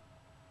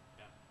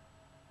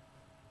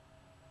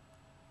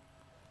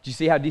 Do you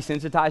see how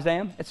desensitized I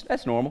am?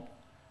 That's normal.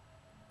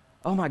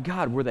 Oh my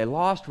God, were they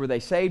lost? Were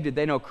they saved? Did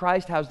they know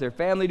Christ? How's their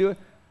family doing?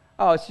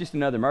 Oh, it's just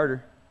another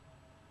murder.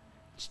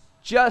 It's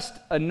just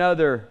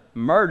another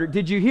murder.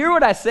 Did you hear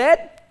what I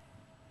said?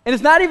 And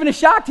it's not even a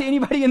shock to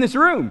anybody in this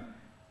room.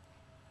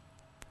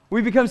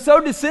 We become so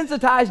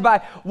desensitized by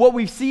what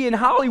we see in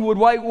Hollywood,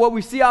 what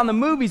we see on the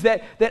movies,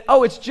 that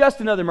oh, it's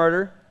just another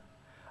murder.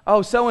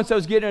 Oh,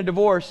 so-and-so's getting a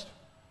divorce.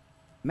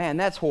 Man,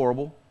 that's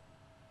horrible.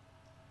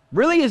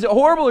 Really? Is it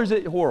horrible or is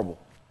it horrible?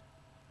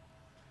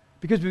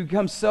 Because we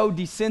become so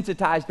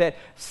desensitized that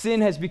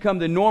sin has become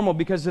the normal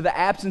because of the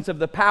absence of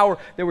the power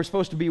that we're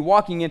supposed to be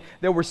walking in,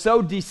 that we're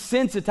so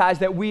desensitized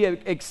that we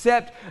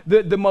accept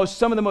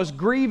some of the most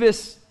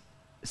grievous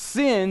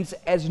sins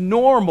as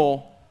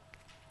normal,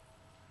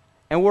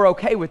 and we're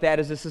okay with that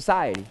as a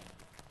society.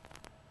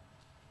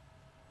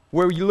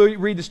 Where you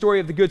read the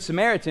story of the Good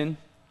Samaritan,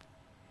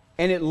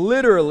 and it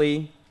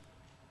literally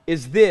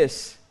is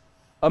this: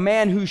 a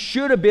man who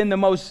should have been the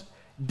most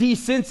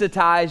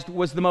desensitized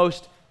was the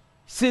most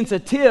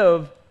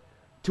sensitive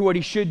to what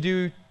he should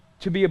do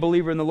to be a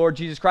believer in the Lord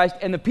Jesus Christ.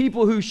 And the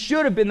people who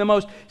should have been the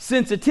most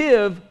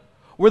sensitive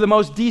were the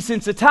most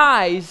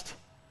desensitized,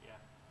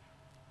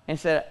 and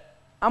said,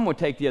 I'm going to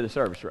take the other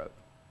service road.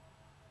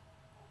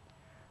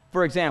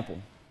 For example,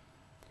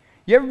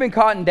 you ever been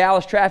caught in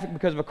Dallas traffic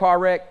because of a car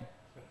wreck?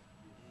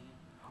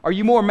 Are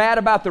you more mad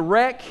about the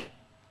wreck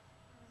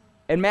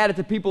and mad at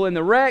the people in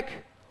the wreck,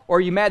 or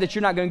are you mad that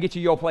you're not going to get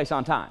to your place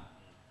on time?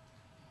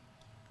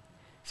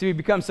 See, we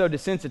become so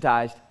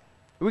desensitized.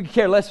 We could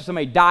care less if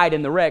somebody died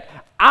in the wreck.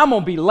 I'm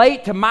going to be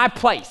late to my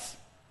place.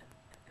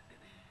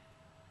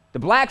 The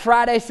Black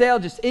Friday sale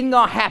just isn't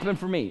going to happen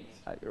for me,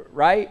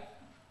 right?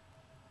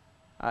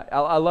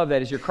 I love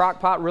that. Is your crock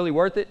pot really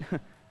worth it?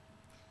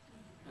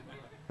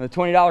 The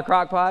 $20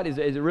 crock pot, is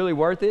it really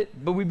worth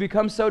it? But we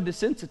become so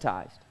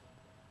desensitized.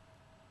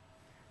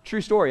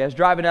 True story. I was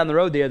driving down the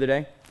road the other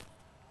day.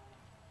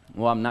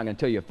 Well, I'm not going to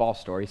tell you a false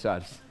story,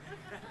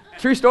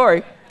 true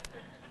story.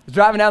 I was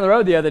driving down the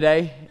road the other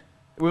day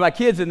with my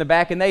kids in the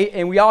back,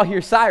 and we all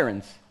hear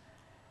sirens.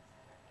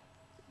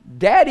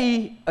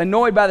 Daddy,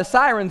 annoyed by the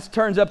sirens,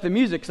 turns up the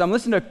music, because I'm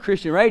listening to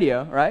Christian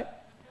radio, right?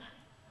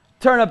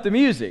 Turn up the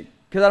music,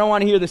 because I don't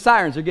want to hear the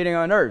sirens. They're getting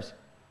on my nerves.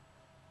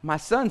 My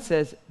son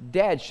says,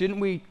 Dad, shouldn't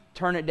we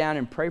turn it down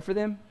and pray for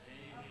them?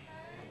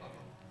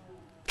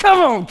 Come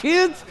on,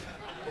 kids.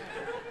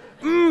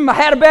 I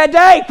had a bad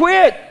day.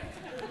 Quit.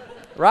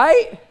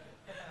 Right?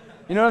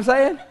 You know what I'm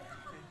saying?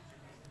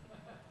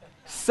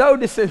 So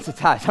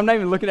desensitized. I'm not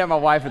even looking at my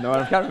wife in the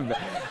moment. I'm kind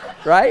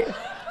of, right?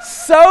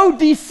 So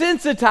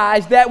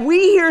desensitized that we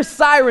hear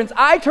sirens.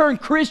 I turn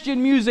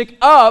Christian music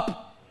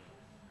up.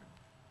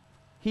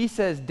 He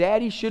says,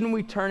 Daddy, shouldn't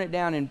we turn it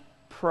down and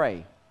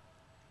pray?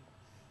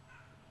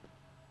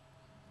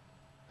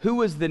 Who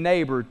was the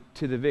neighbor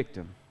to the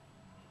victim?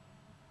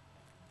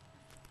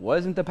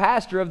 Wasn't the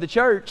pastor of the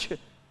church.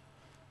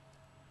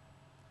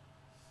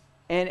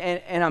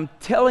 And I'm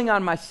telling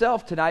on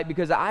myself tonight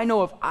because I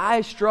know if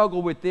I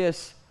struggle with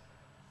this,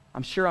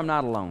 I'm sure I'm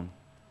not alone.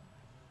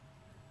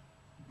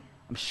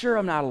 I'm sure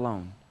I'm not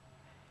alone.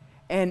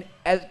 And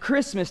at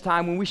Christmas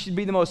time, when we should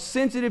be the most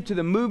sensitive to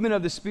the movement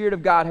of the Spirit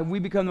of God, have we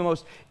become the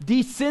most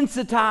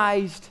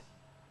desensitized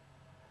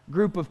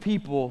group of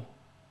people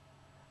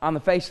on the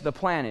face of the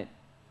planet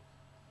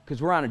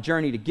because we're on a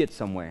journey to get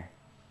somewhere,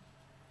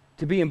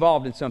 to be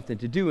involved in something,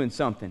 to do in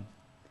something.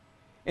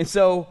 And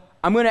so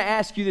I'm going to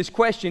ask you this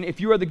question.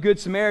 If you are the Good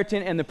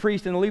Samaritan and the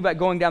priest and the Levite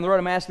going down the road,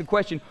 I'm going to ask the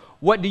question,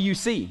 what do you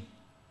see?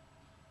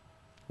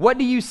 What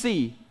do you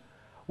see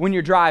when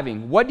you're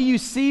driving? What do you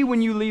see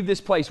when you leave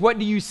this place? What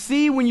do you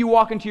see when you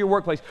walk into your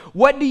workplace?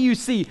 What do you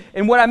see?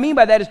 And what I mean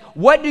by that is,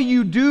 what do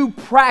you do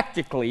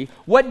practically?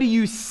 What do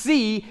you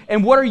see?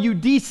 And what are you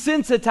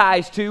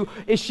desensitized to?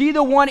 Is she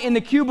the one in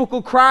the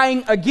cubicle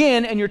crying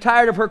again and you're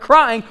tired of her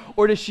crying?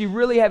 Or does she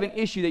really have an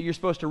issue that you're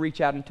supposed to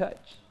reach out and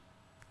touch?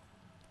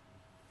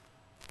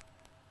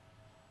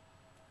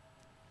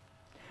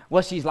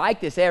 Well, she's like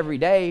this every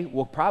day.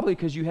 Well, probably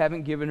because you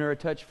haven't given her a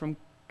touch from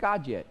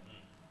God yet.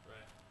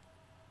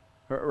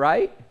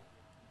 Right?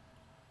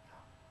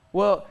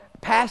 Well,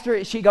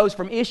 Pastor, she goes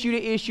from issue to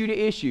issue to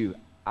issue.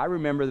 I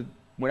remember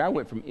when I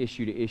went from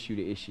issue to issue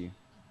to issue.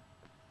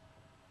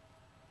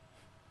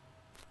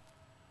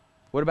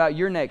 What about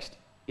your next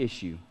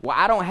issue? Well,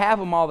 I don't have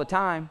them all the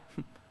time.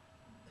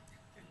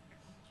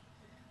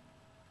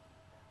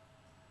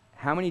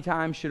 How many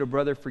times should a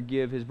brother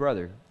forgive his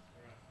brother?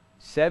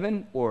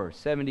 7 or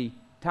 70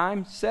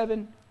 times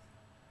 7?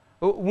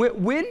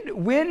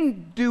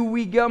 When do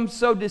we become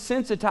so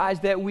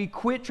desensitized that we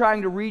quit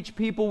trying to reach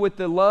people with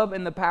the love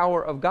and the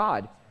power of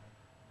God?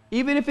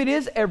 Even if it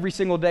is every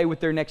single day with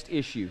their next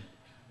issue.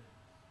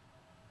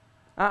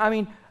 I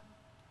mean,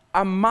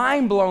 I'm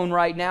mind blown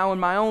right now in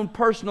my own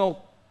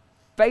personal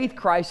faith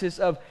crisis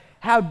of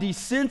how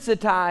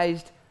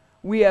desensitized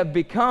we have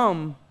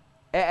become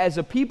as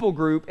a people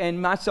group,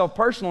 and myself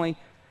personally,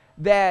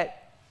 that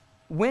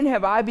when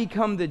have I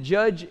become the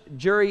judge,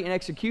 jury, and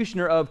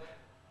executioner of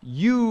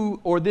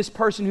you or this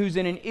person who's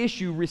in an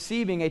issue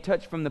receiving a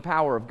touch from the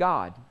power of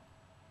God?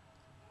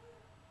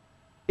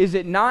 Is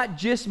it not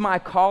just my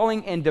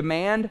calling and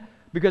demand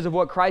because of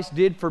what Christ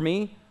did for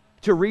me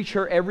to reach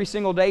her every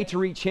single day, to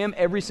reach him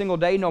every single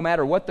day, no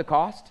matter what the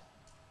cost?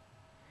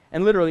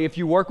 And literally, if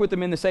you work with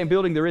them in the same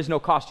building, there is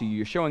no cost to you.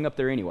 You're showing up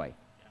there anyway.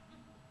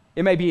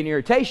 It may be an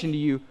irritation to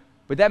you,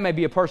 but that may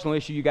be a personal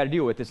issue you got to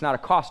deal with. It's not a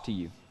cost to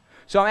you.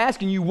 So I'm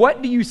asking you,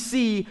 what do you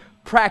see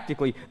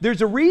practically?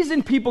 There's a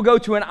reason people go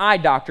to an eye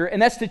doctor,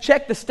 and that's to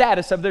check the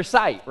status of their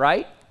sight,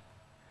 right?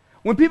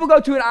 When people go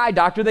to an eye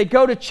doctor, they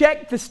go to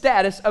check the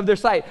status of their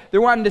sight.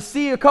 They're wanting to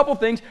see a couple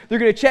things. They're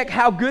going to check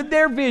how good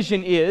their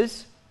vision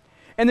is,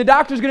 and the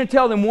doctor's going to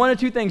tell them one of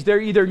two things. They're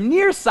either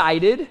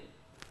nearsighted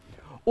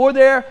or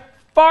they're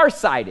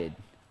farsighted.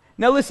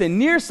 Now listen,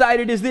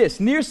 nearsighted is this.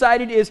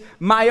 Nearsighted is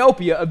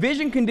myopia, a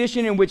vision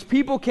condition in which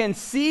people can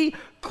see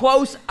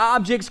close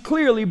objects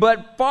clearly,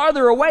 but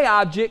farther away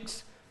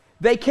objects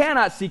they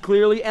cannot see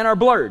clearly and are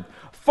blurred.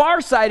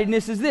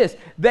 Farsightedness is this.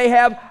 They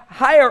have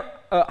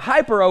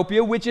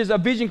hyperopia, which is a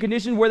vision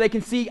condition where they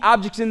can see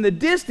objects in the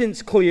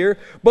distance clear,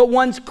 but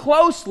ones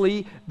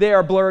closely, they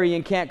are blurry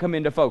and can't come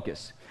into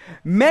focus.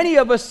 Many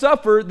of us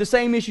suffer the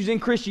same issues in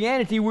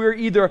Christianity. We're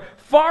either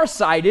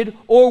farsighted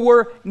or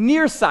we're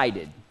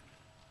nearsighted.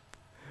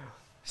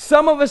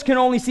 Some of us can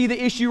only see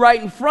the issue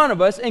right in front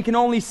of us and can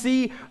only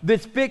see to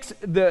fix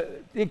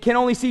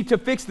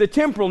the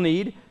temporal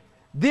need.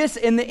 This,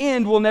 in the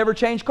end, will never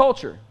change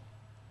culture.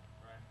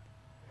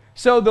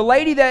 So the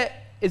lady the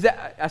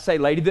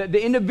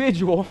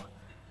individual,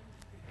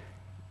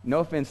 no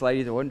offense,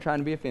 ladies, I wasn't trying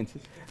to be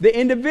offensive. The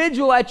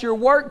individual at your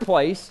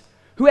workplace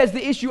who has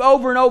the issue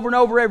over and over and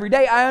over every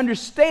day, I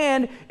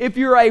understand if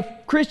you're a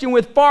Christian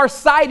with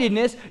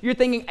farsightedness, you're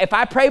thinking, if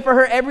I pray for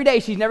her every day,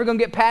 she's never going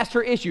to get past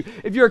her issue.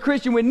 If you're a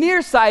Christian with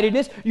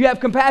nearsightedness, you have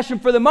compassion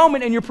for the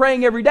moment and you're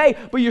praying every day,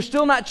 but you're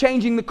still not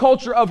changing the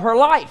culture of her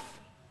life.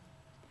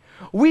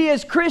 We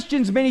as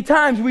Christians, many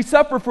times, we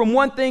suffer from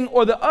one thing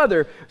or the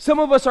other. Some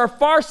of us are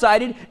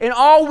farsighted, and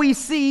all we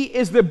see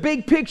is the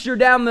big picture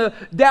down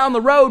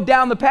the road,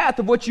 down the path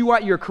of what you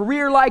want your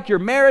career like, your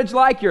marriage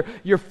like,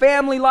 your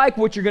family like,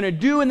 what you're going to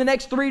do in the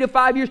next 3 to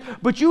 5 years,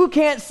 but you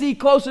can't see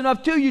close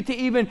enough to you to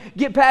even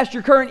get past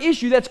your current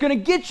issue that's going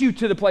to get you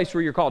to the place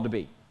where you're called to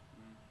be.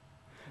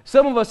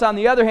 Some of us, on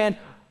the other hand,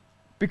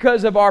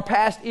 because of our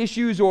past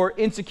issues or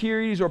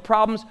insecurities or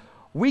problems,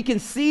 we can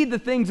see the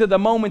things of the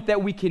moment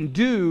that we can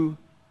do,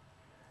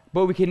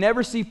 but we can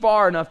never see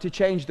far enough to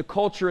change the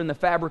culture and the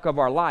fabric of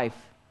our life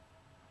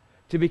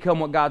to become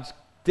what God's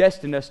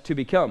destined us to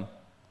become.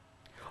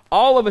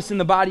 All of us in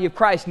the body of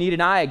Christ need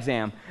an eye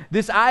exam.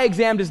 This eye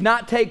exam does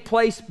not take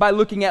place by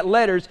looking at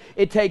letters.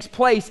 It takes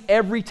place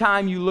every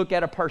time you look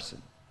at a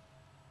person.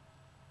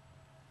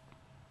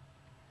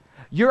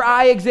 Your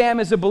eye exam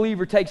as a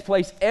believer takes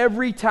place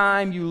every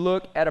time you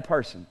look at a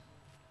person.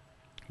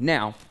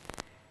 Now,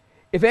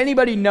 if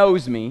anybody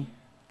knows me,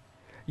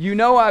 you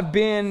know I've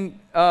been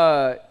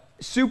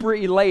super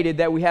elated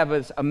that we have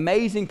this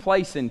amazing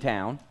place in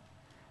town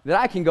that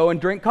I can go and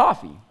drink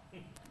coffee,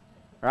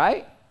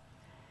 right?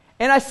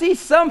 And I see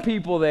some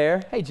people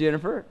there, hey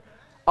Jennifer,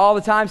 all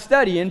the time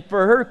studying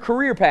for her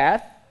career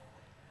path.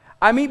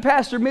 I meet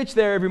Pastor Mitch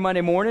there every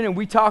Monday morning, and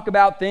we talk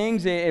about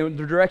things and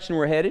the direction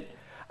we're headed.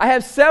 I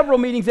have several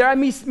meetings there. I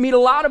meet a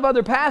lot of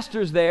other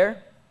pastors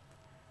there.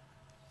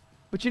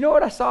 But you know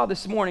what I saw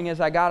this morning as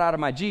I got out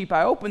of my Jeep?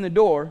 I opened the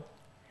door,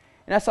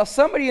 and I saw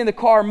somebody in the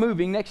car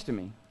moving next to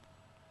me.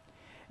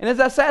 And as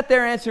I sat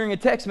there answering a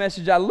text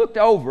message, I looked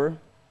over,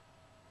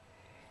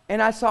 and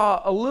I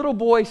saw a little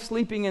boy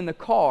sleeping in the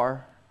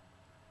car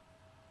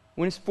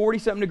when it's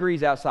 40-something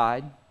degrees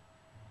outside,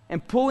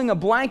 and pulling a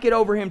blanket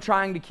over him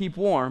trying to keep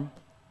warm.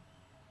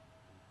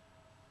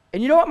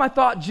 And you know what my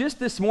thought just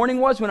this morning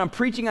was when I'm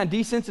preaching on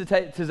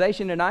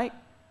desensitization tonight?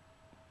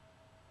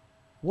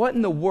 What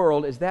in the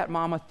world is that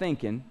mama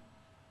thinking,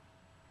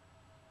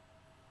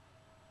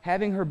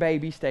 having her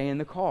baby stay in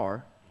the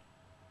car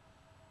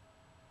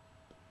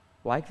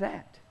like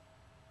that?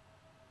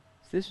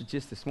 So this was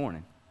just this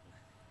morning.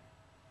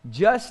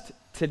 Just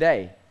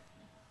today,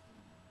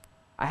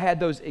 I had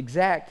those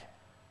exact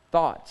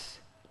thoughts.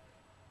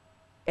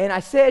 And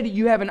I said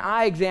you have an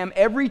eye exam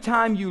every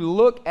time you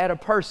look at a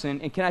person,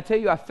 and can I tell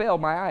you I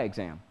failed my eye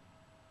exam?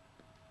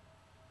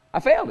 I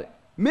failed it.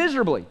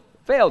 Miserably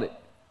failed it.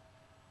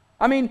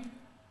 I mean,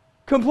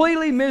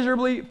 completely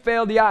miserably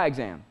failed the eye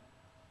exam.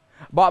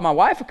 Bought my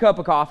wife a cup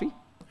of coffee,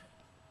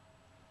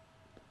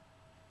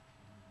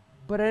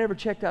 but I never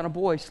checked on a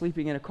boy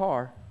sleeping in a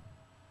car,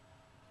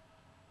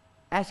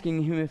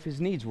 asking him if his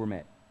needs were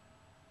met.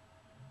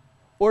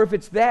 Or if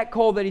it's that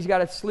cold that he's got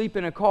to sleep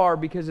in a car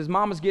because his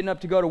mama's getting up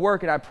to go to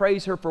work and I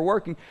praise her for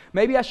working,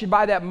 maybe I should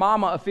buy that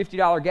mama a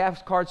 $50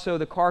 gas card so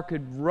the car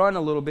could run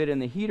a little bit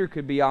and the heater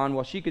could be on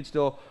while she could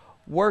still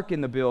work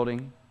in the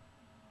building.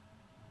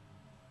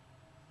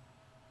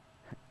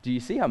 Do you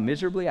see how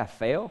miserably I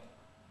fail?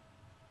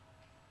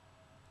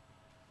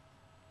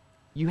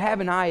 You have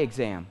an eye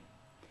exam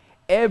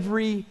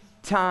every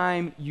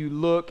time you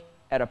look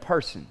at a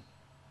person.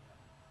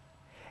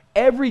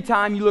 Every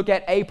time you look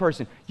at a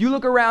person. You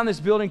look around this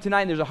building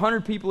tonight and there's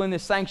 100 people in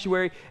this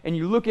sanctuary and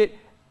you look at,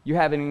 you're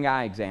having an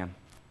eye exam.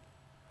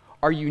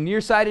 Are you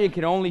nearsighted and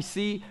can only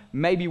see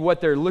maybe what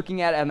they're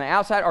looking at on the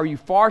outside? Are you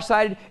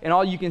farsighted and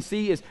all you can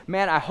see is,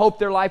 man, I hope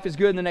their life is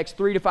good in the next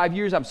 3 to 5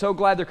 years. I'm so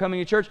glad they're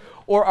coming to church.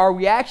 Or are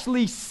we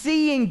actually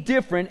seeing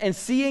different and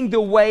seeing the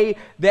way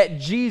that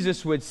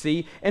Jesus would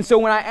see? And so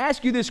when I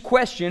ask you this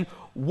question,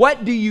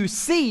 what do you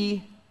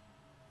see?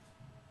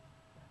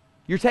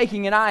 You're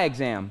taking an eye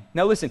exam.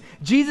 Now listen,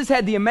 Jesus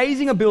had the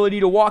amazing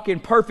ability to walk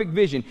in perfect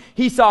vision.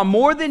 He saw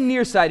more than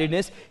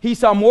nearsightedness. He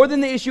saw more than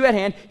the issue at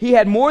hand. He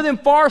had more than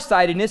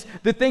farsightedness,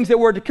 the things that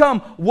were to come.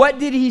 What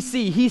did he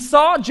see? He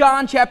saw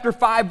John chapter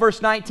 5,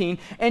 verse 19,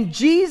 and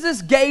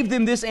Jesus gave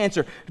them this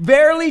answer.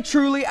 Verily,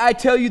 truly, I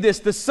tell you this,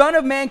 the Son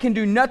of Man can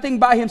do nothing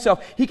by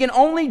himself. He can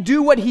only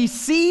do what he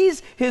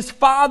sees his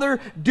Father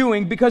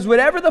doing, because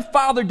whatever the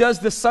Father does,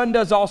 the Son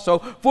does also.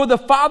 For the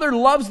Father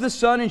loves the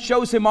Son and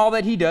shows him all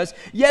that he does.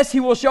 Yes,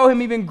 he will show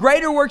him even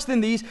greater works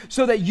than these,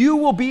 so that you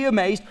will be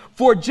amazed.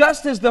 For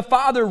just as the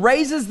Father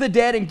raises the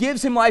dead and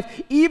gives him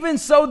life, even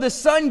so the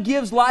Son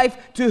gives life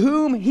to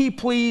whom he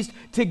pleased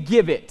to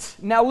give it.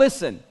 Now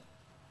listen,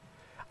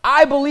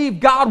 I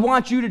believe God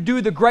wants you to do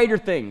the greater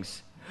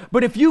things.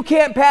 But if you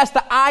can't pass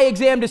the eye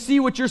exam to see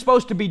what you're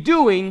supposed to be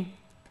doing,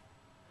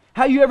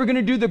 how are you ever going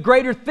to do the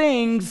greater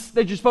things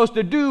that you're supposed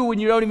to do when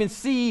you don't even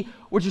see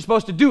what you're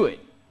supposed to do it?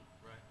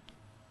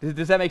 Right.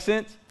 Does that make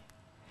sense?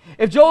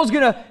 If Joel's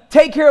going to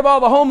take care of all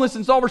the homeless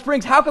in Sulphur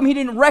Springs, how come he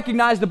didn't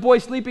recognize the boy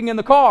sleeping in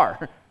the car?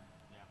 Yeah.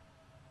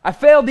 I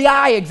failed the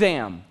eye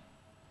exam.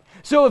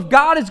 So if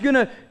God is going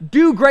to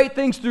do great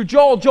things through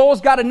Joel, Joel's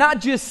got to not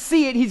just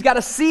see it, he's got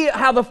to see it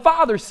how the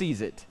Father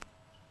sees it.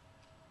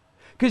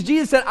 Because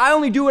Jesus said, I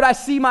only do what I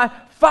see my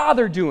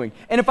Father doing.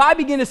 And if I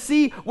begin to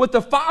see what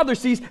the Father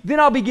sees, then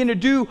I'll begin to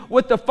do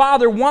what the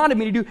Father wanted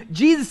me to do.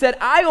 Jesus said,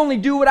 I only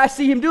do what I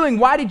see him doing.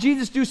 Why did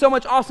Jesus do so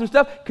much awesome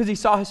stuff? Because he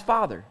saw his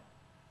Father.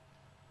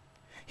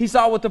 He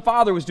saw what the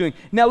Father was doing.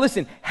 Now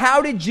listen,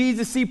 how did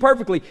Jesus see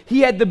perfectly? He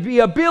had the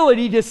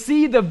ability to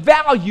see the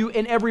value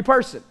in every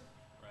person.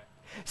 Right.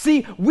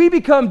 See, we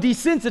become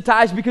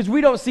desensitized because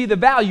we don't see the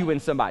value in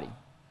somebody.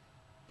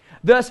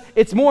 Thus,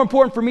 it's more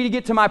important for me to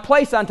get to my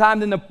place on time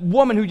than the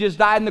woman who just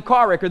died in the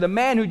car wreck or the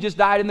man who just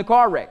died in the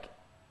car wreck.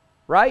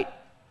 Right?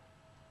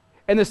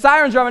 And the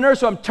sirens are on my nerves,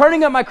 so I'm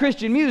turning up my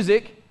Christian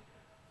music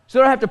so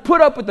I don't have to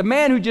put up with the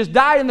man who just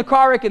died in the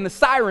car wreck and the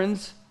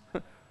sirens,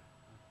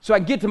 so I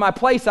can get to my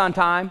place on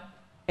time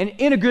and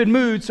in a good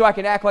mood so I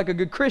can act like a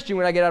good Christian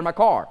when I get out of my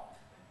car.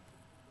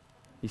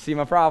 You see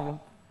my problem?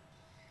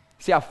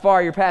 See how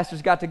far your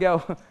pastor's got to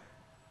go?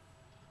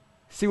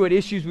 See what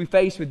issues we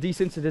face with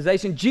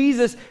desensitization?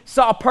 Jesus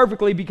saw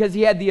perfectly because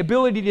he had the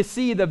ability to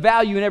see the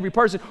value in every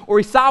person, or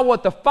he saw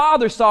what the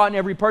Father saw in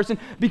every person,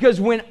 because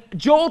when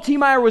Joel T.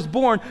 Meyer was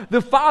born,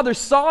 the Father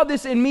saw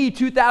this in me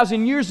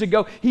 2,000 years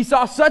ago. He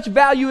saw such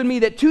value in me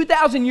that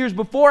 2,000 years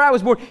before I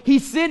was born, he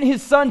sent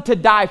his son to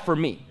die for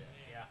me.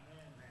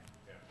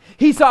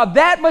 He saw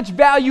that much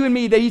value in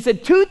me that he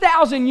said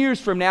 2,000 years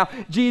from now,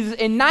 Jesus,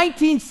 in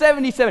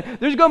 1977,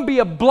 there's going to be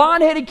a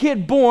blonde-headed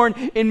kid born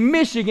in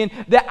Michigan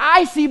that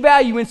I see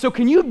value in. So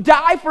can you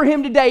die for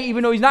him today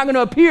even though he's not going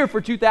to appear for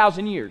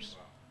 2,000 years?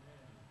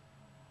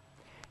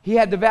 He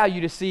had the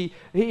value to see,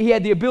 he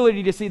had the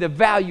ability to see the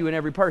value in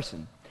every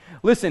person.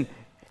 Listen,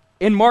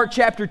 in Mark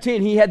chapter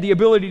 10, he had the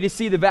ability to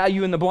see the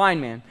value in the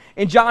blind man.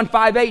 In John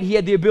 5:8, he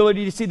had the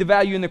ability to see the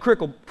value in the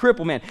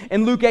crippled man.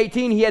 In Luke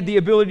 18, he had the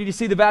ability to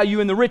see the value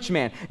in the rich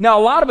man. Now,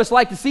 a lot of us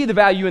like to see the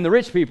value in the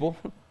rich people.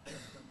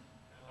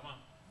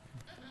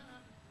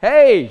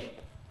 Hey!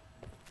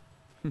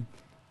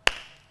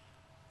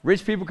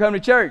 Rich people come to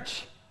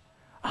church.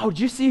 Oh, did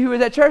you see who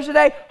was at church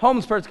today?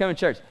 Homeless person coming to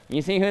church.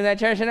 You see who was at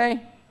church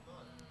today?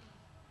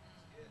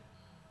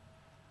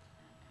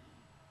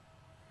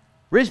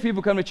 Rich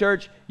people come to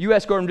church, you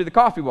escort them to the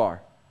coffee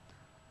bar.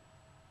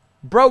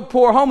 Broke,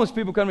 poor, homeless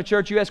people come to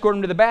church, you escort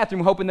them to the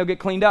bathroom hoping they'll get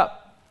cleaned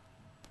up.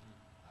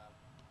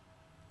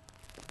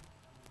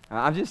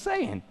 I'm just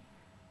saying.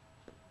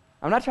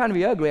 I'm not trying to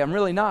be ugly. I'm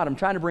really not. I'm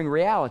trying to bring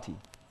reality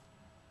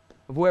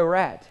of where we're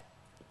at.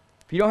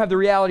 If you don't have the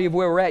reality of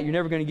where we're at, you're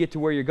never going to get to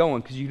where you're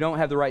going because you don't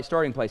have the right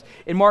starting place.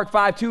 In Mark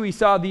 5:2, he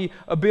saw the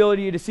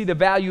ability to see the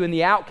value in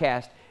the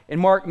outcast. In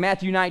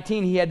Matthew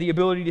 19, he had the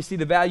ability to see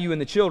the value in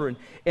the children.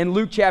 In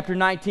Luke chapter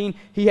 19,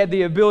 he had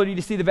the ability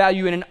to see the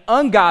value in an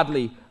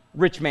ungodly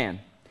rich man.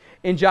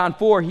 In John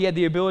 4, he had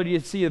the ability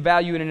to see the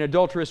value in an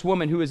adulterous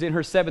woman who was in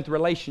her 7th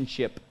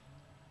relationship.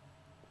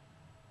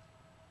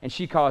 And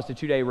she caused a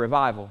 2-day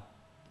revival.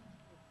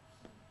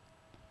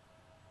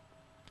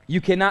 You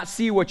cannot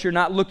see what you're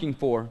not looking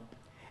for.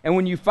 And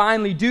when you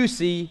finally do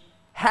see,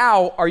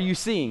 how are you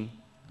seeing?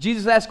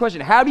 Jesus asked the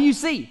question, how do you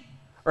see?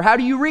 Or how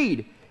do you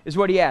read? Is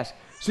what he asked.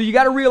 So you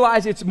got to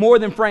realize it's more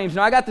than frames.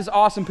 Now, I got this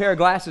awesome pair of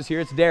glasses here.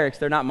 It's Derek's.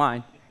 They're not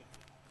mine.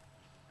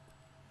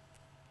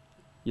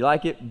 You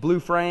like it? Blue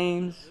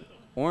frames,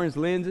 orange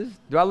lenses.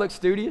 Do I look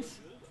studious?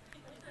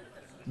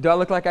 Do I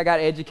look like I got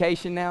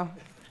education now?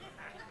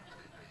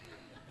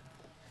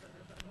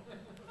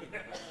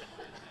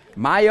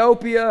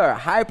 Myopia or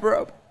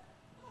hyperopia?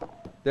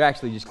 They're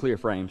actually just clear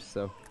frames,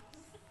 so.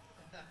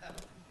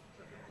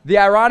 The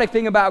ironic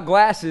thing about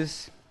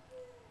glasses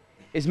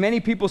is many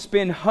people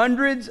spend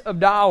hundreds of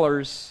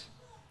dollars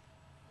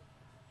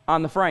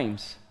on the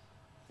frames.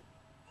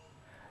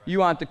 You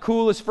want the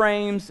coolest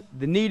frames,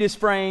 the neatest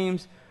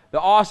frames,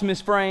 the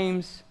awesomest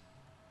frames.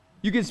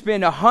 You can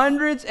spend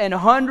hundreds and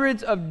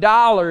hundreds of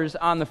dollars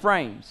on the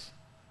frames.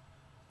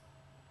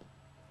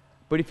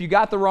 But if you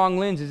got the wrong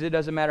lenses, it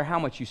doesn't matter how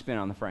much you spend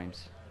on the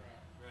frames.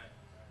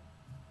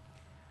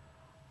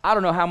 I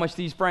don't know how much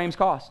these frames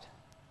cost.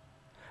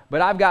 But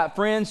I've got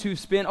friends who've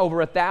spent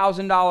over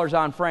 $1,000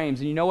 on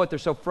frames. And you know what? They're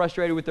so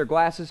frustrated with their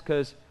glasses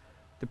because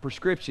the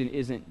prescription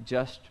isn't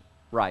just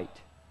right.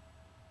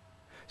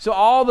 So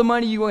all the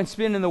money you can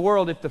spend in the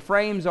world, if the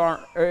frames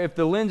aren't, or if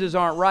the lenses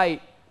aren't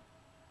right,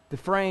 the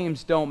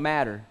frames don't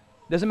matter.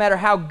 Doesn't matter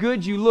how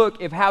good you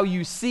look if how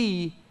you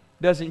see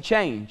doesn't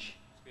change.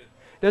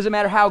 Doesn't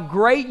matter how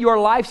great your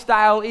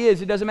lifestyle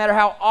is. It doesn't matter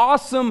how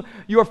awesome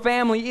your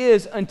family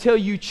is until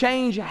you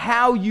change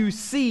how you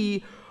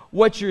see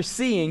what you're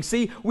seeing.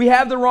 See, we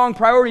have the wrong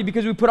priority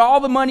because we put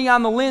all the money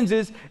on the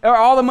lenses, or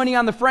all the money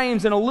on the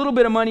frames and a little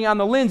bit of money on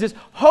the lenses,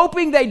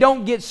 hoping they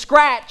don't get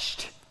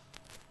scratched.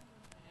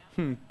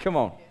 Come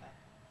on.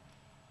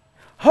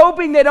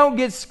 Hoping they don't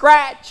get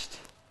scratched.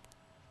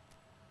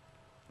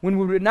 When it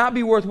would not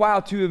be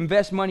worthwhile to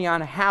invest money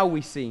on how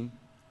we see.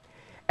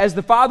 As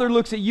the Father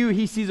looks at you,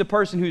 he sees a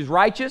person who's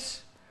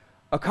righteous,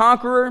 a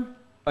conqueror,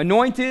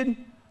 anointed,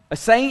 a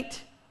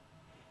saint.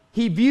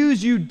 He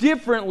views you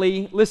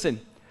differently.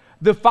 Listen,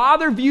 the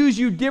Father views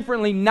you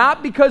differently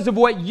not because of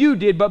what you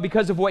did, but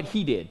because of what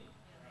he did.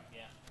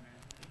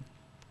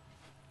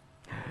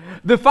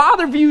 The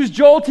Father views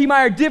Joel T.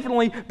 Meyer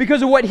differently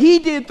because of what he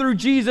did through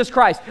Jesus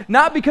Christ,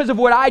 not because of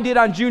what I did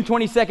on June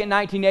 22nd,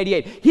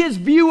 1988. His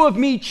view of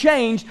me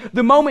changed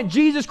the moment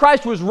Jesus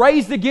Christ was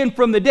raised again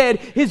from the dead.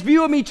 His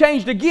view of me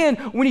changed again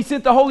when he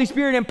sent the Holy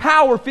Spirit in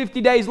power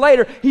 50 days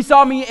later. He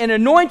saw me an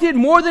anointed,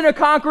 more than a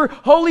conqueror,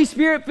 Holy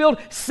Spirit-filled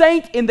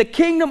saint in the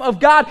kingdom of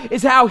God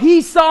is how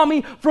he saw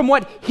me from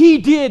what he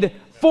did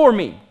for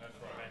me.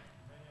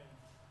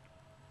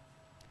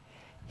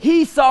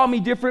 He saw me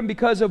different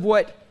because of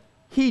what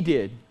he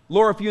did.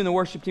 Laura, if you and the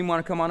worship team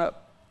want to come on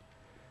up.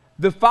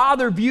 The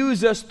Father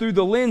views us through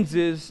the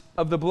lenses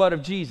of the blood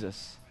of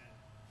Jesus.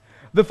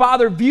 The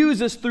Father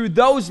views us through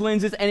those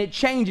lenses and it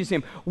changes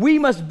him. We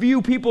must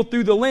view people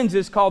through the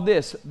lenses called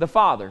this, the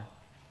Father.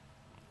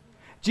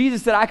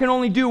 Jesus said, I can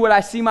only do what I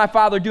see my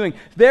Father doing.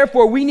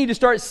 Therefore, we need to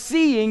start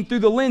seeing through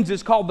the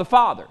lenses called the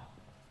Father.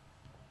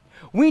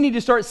 We need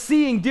to start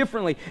seeing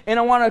differently. And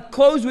I want to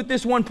close with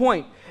this one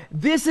point.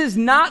 This is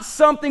not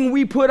something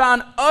we put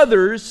on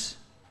others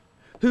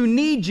who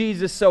need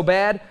Jesus so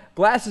bad.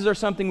 Glasses are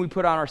something we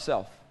put on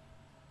ourselves.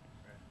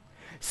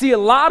 See, a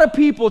lot of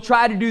people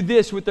try to do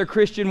this with their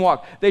Christian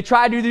walk. They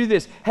try to do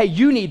this. Hey,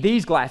 you need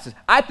these glasses.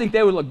 I think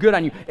they would look good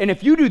on you. And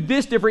if you do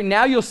this different,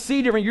 now you'll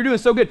see different. You're doing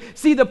so good.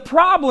 See, the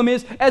problem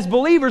is, as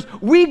believers,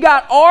 we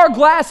got our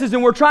glasses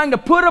and we're trying to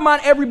put them on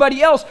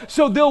everybody else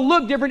so they'll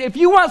look different. If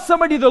you want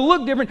somebody to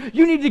look different,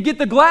 you need to get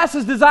the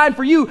glasses designed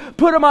for you,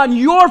 put them on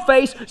your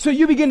face so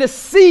you begin to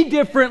see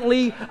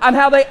differently on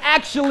how they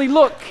actually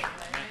look.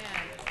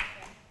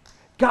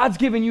 God's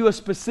given you a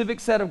specific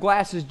set of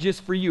glasses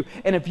just for you.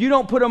 And if you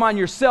don't put them on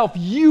yourself,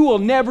 you will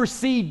never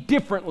see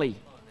differently.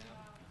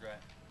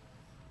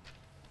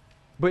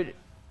 But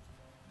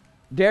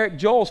Derek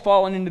Joel's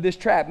fallen into this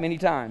trap many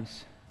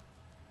times.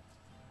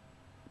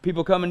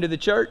 People come into the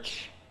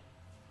church,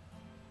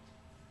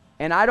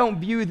 and I don't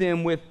view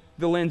them with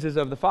the lenses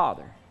of the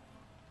Father.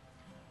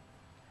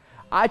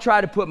 I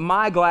try to put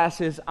my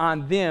glasses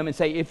on them and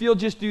say, if you'll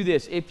just do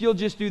this, if you'll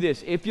just do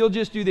this, if you'll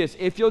just do this,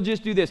 if you'll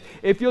just do this,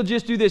 if you'll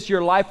just do this,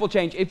 your life will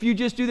change. If you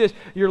just do this,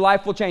 your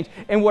life will change.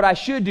 And what I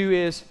should do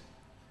is,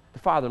 the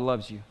Father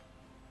loves you.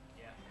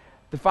 Yeah.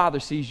 The Father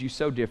sees you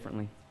so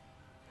differently.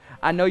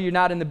 I know you're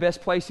not in the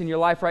best place in your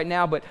life right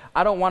now, but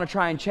I don't want to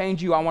try and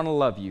change you. I want to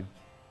love you.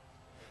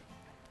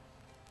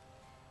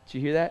 Did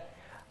you hear that?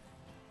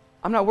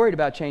 I'm not worried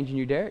about changing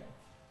you, Derek.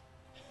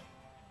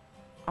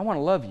 I want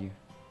to love you.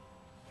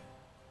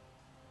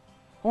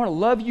 I want to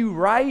love you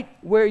right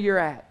where you're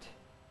at.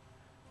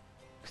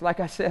 Because like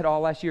I said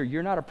all last year,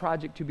 you're not a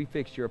project to be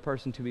fixed. You're a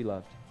person to be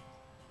loved.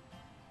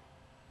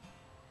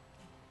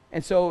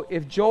 And so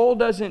if Joel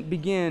doesn't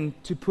begin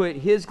to put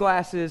his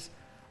glasses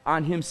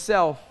on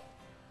himself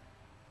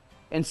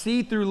and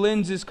see through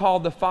lenses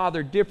called the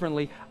Father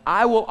differently,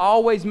 I will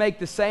always make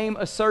the same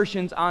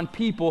assertions on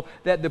people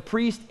that the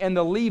priest and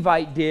the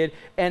Levite did,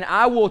 and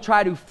I will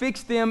try to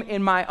fix them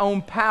in my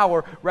own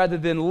power rather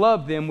than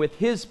love them with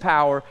His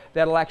power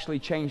that'll actually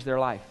change their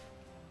life.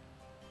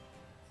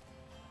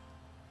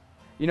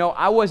 You know,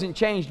 I wasn't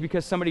changed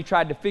because somebody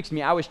tried to fix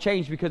me. I was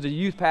changed because a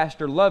youth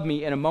pastor loved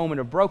me in a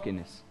moment of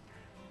brokenness.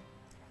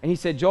 And he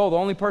said, Joel, the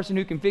only person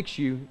who can fix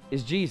you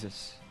is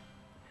Jesus.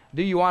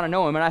 Do you want to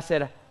know Him? And I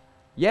said,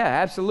 yeah,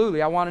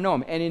 absolutely, I want to know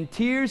Him. And in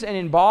tears and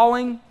in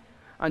bawling,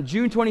 on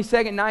June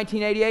 22nd,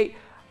 1988,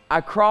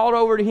 I crawled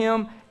over to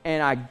him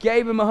and I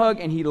gave him a hug,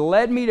 and he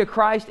led me to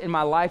Christ, and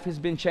my life has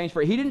been changed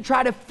for it. He didn't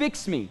try to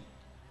fix me.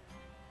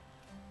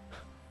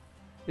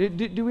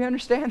 Do we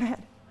understand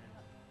that?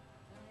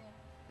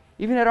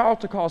 Even at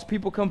altar calls,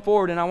 people come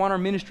forward, and I want our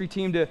ministry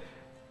team to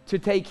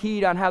take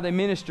heed on how they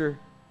minister.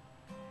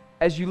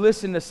 As you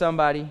listen to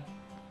somebody,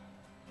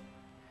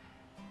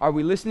 are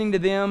we listening to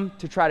them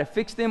to try to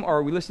fix them, or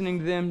are we listening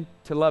to them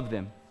to love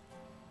them?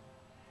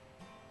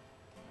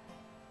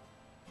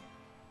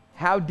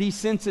 How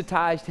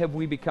desensitized have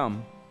we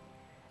become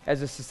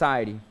as a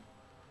society?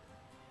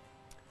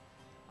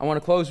 I want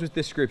to close with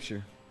this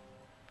scripture.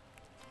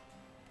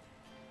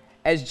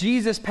 As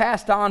Jesus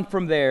passed on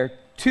from there,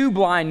 2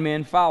 blind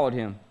men followed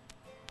Him,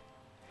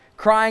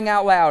 crying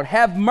out loud,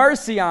 "Have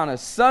mercy on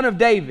us, Son of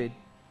David."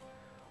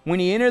 When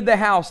He entered the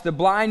house, the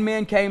blind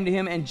men came to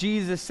Him, and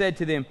Jesus said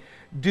to them,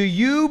 "Do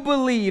you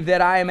believe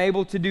that I am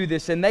able to do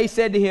this?" And they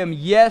said to Him,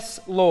 "Yes,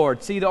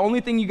 Lord." See, the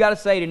only thing you got to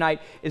say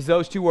tonight is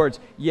those 2 words,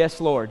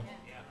 "Yes, Lord."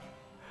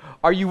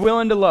 Are you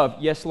willing to love?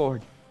 Yes,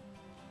 Lord.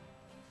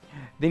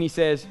 Then He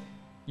says,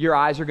 your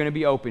eyes are going to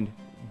be opened.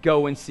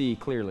 Go and see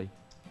clearly.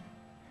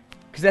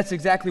 Because that's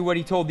exactly what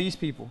He told these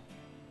people.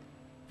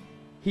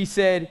 He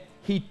said,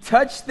 He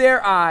touched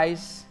their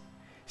eyes,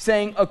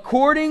 saying,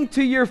 "According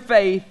to your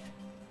faith,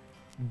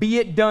 be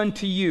it done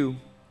to you."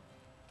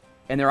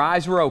 And their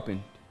eyes were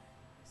opened.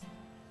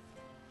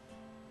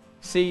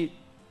 See,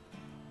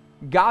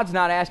 God's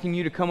not asking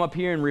you to come up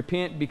here and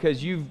repent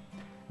because you've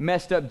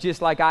messed up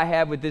just like I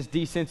have with this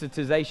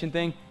desensitization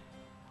thing.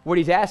 What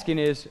He's asking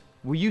is,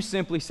 will you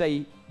simply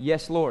say,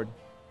 "Yes, Lord"?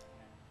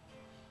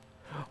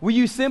 Will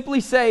you simply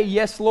say,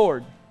 "Yes,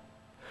 Lord"?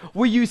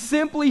 Will you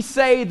simply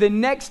say, the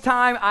next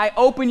time I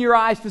open your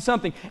eyes to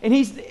something, and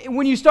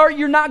when you start,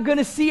 you're not going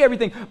to see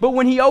everything, but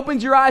when He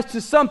opens your eyes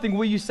to something,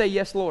 will you say,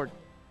 "Yes, Lord"?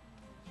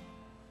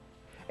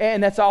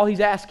 And that's all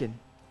He's asking.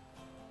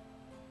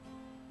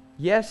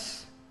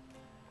 Yes,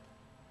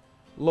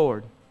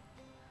 Lord.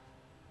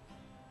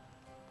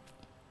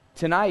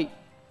 Tonight,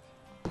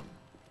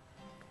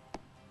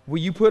 will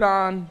you put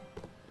on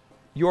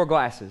your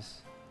glasses?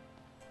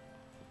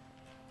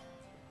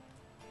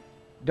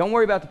 Don't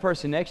worry about the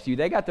person next to you.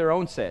 They got their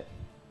own set.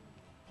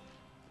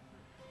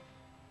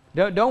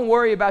 Don't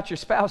worry about your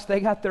spouse.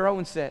 They got their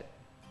own set.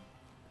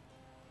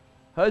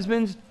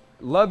 Husbands,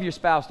 love your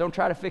spouse. Don't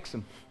try to fix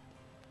them.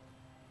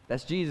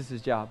 That's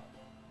Jesus' job.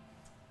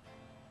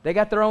 They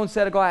got their own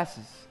set of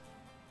glasses.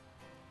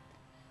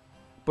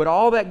 But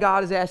all that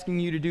God is asking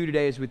you to do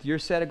today is with your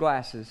set of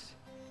glasses,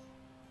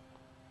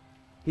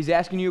 He's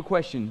asking you a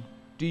question.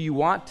 Do you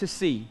want to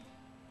see?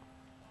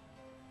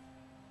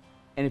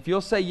 And if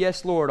you'll say,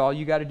 yes, Lord, all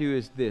you got to do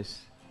is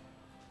this.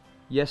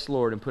 Yes,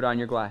 Lord, and put on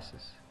your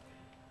glasses.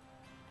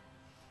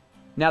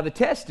 Now, the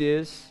test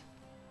is,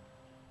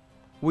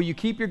 will you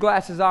keep your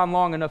glasses on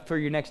long enough for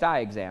your next eye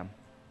exam?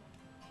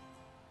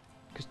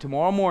 Because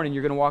tomorrow morning,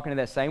 you're going to walk into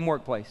that same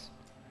workplace.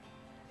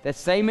 That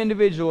same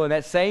individual in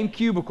that same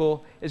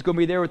cubicle is going to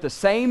be there with the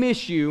same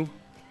issue.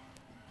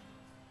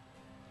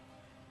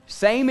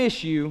 Same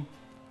issue.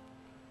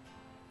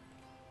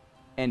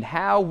 And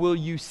how will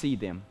you see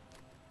them?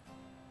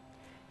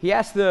 He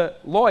asked the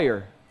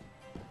lawyer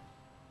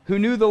who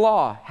knew the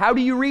law, how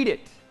do you read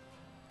it?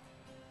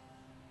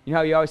 You know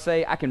how you always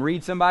say, I can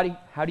read somebody?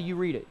 How do you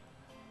read it?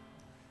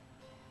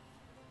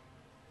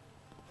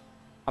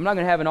 I'm not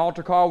going to have an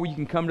altar call where you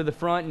can come to the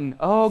front and,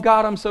 oh,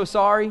 God, I'm so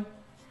sorry.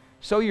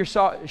 Show your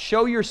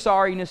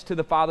sorriness to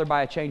the Father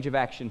by a change of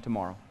action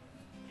tomorrow.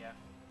 Yeah.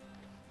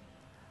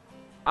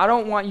 I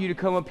don't want you to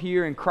come up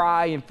here and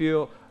cry and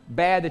feel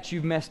bad that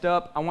you've messed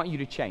up. I want you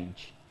to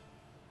change.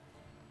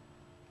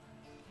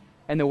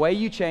 And the way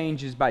you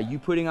change is by you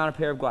putting on a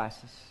pair of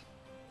glasses.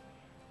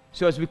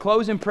 So as we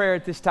close in prayer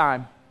at this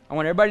time, I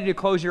want everybody to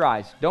close your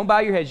eyes. Don't bow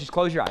your heads, just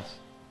close your eyes.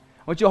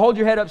 I want you to hold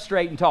your head up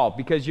straight and tall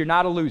because you're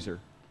not a loser.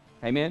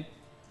 Amen?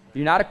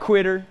 You're not a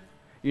quitter.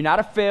 You're not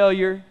a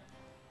failure.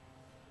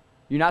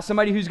 You're not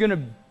somebody who's going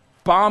to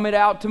bomb it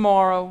out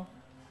tomorrow.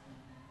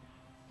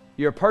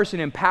 You're a person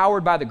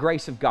empowered by the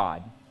grace of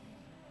God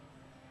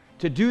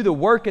to do the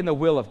work and the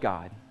will of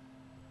God.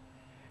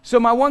 So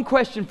my one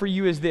question for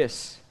you is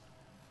this.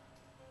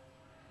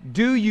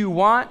 Do you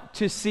want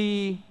to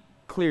see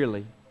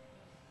clearly?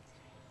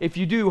 If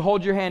you do,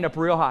 hold your hand up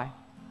real high.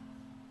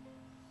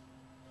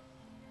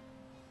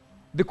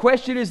 The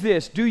question is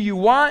this. Do you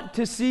want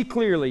to see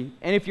clearly?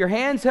 And if your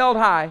hand's held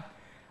high,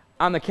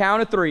 on the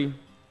count of 3,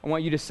 I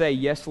want you to say,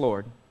 yes,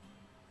 Lord.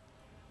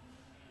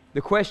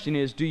 The question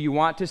is, do you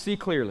want to see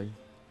clearly?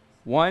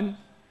 1,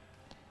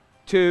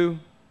 2,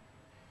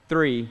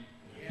 3.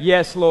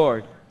 Yes,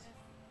 Lord.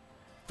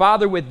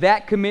 Father, with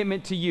that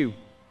commitment to you,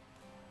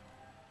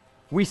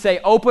 we say,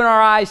 open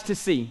our eyes to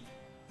see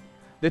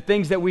the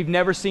things that we've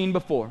never seen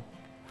before.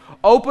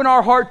 Open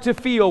our heart to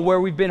feel where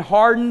we've been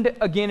hardened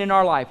again in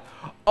our life.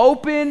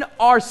 Open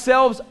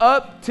ourselves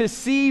up to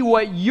see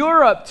what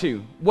you're up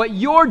to, what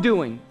you're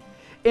doing.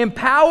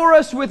 Empower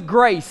us with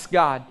grace,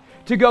 God,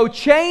 to go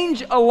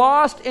change a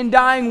lost and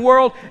dying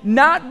world,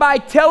 not by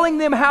telling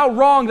them how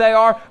wrong they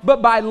are,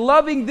 but by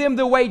loving them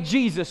the way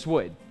Jesus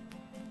would.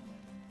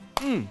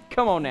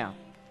 Come on now.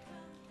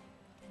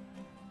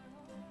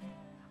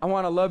 I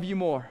want to love you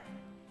more.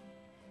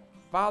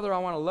 Father, I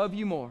want to love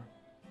you more.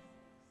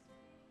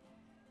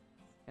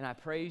 And I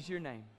praise your name.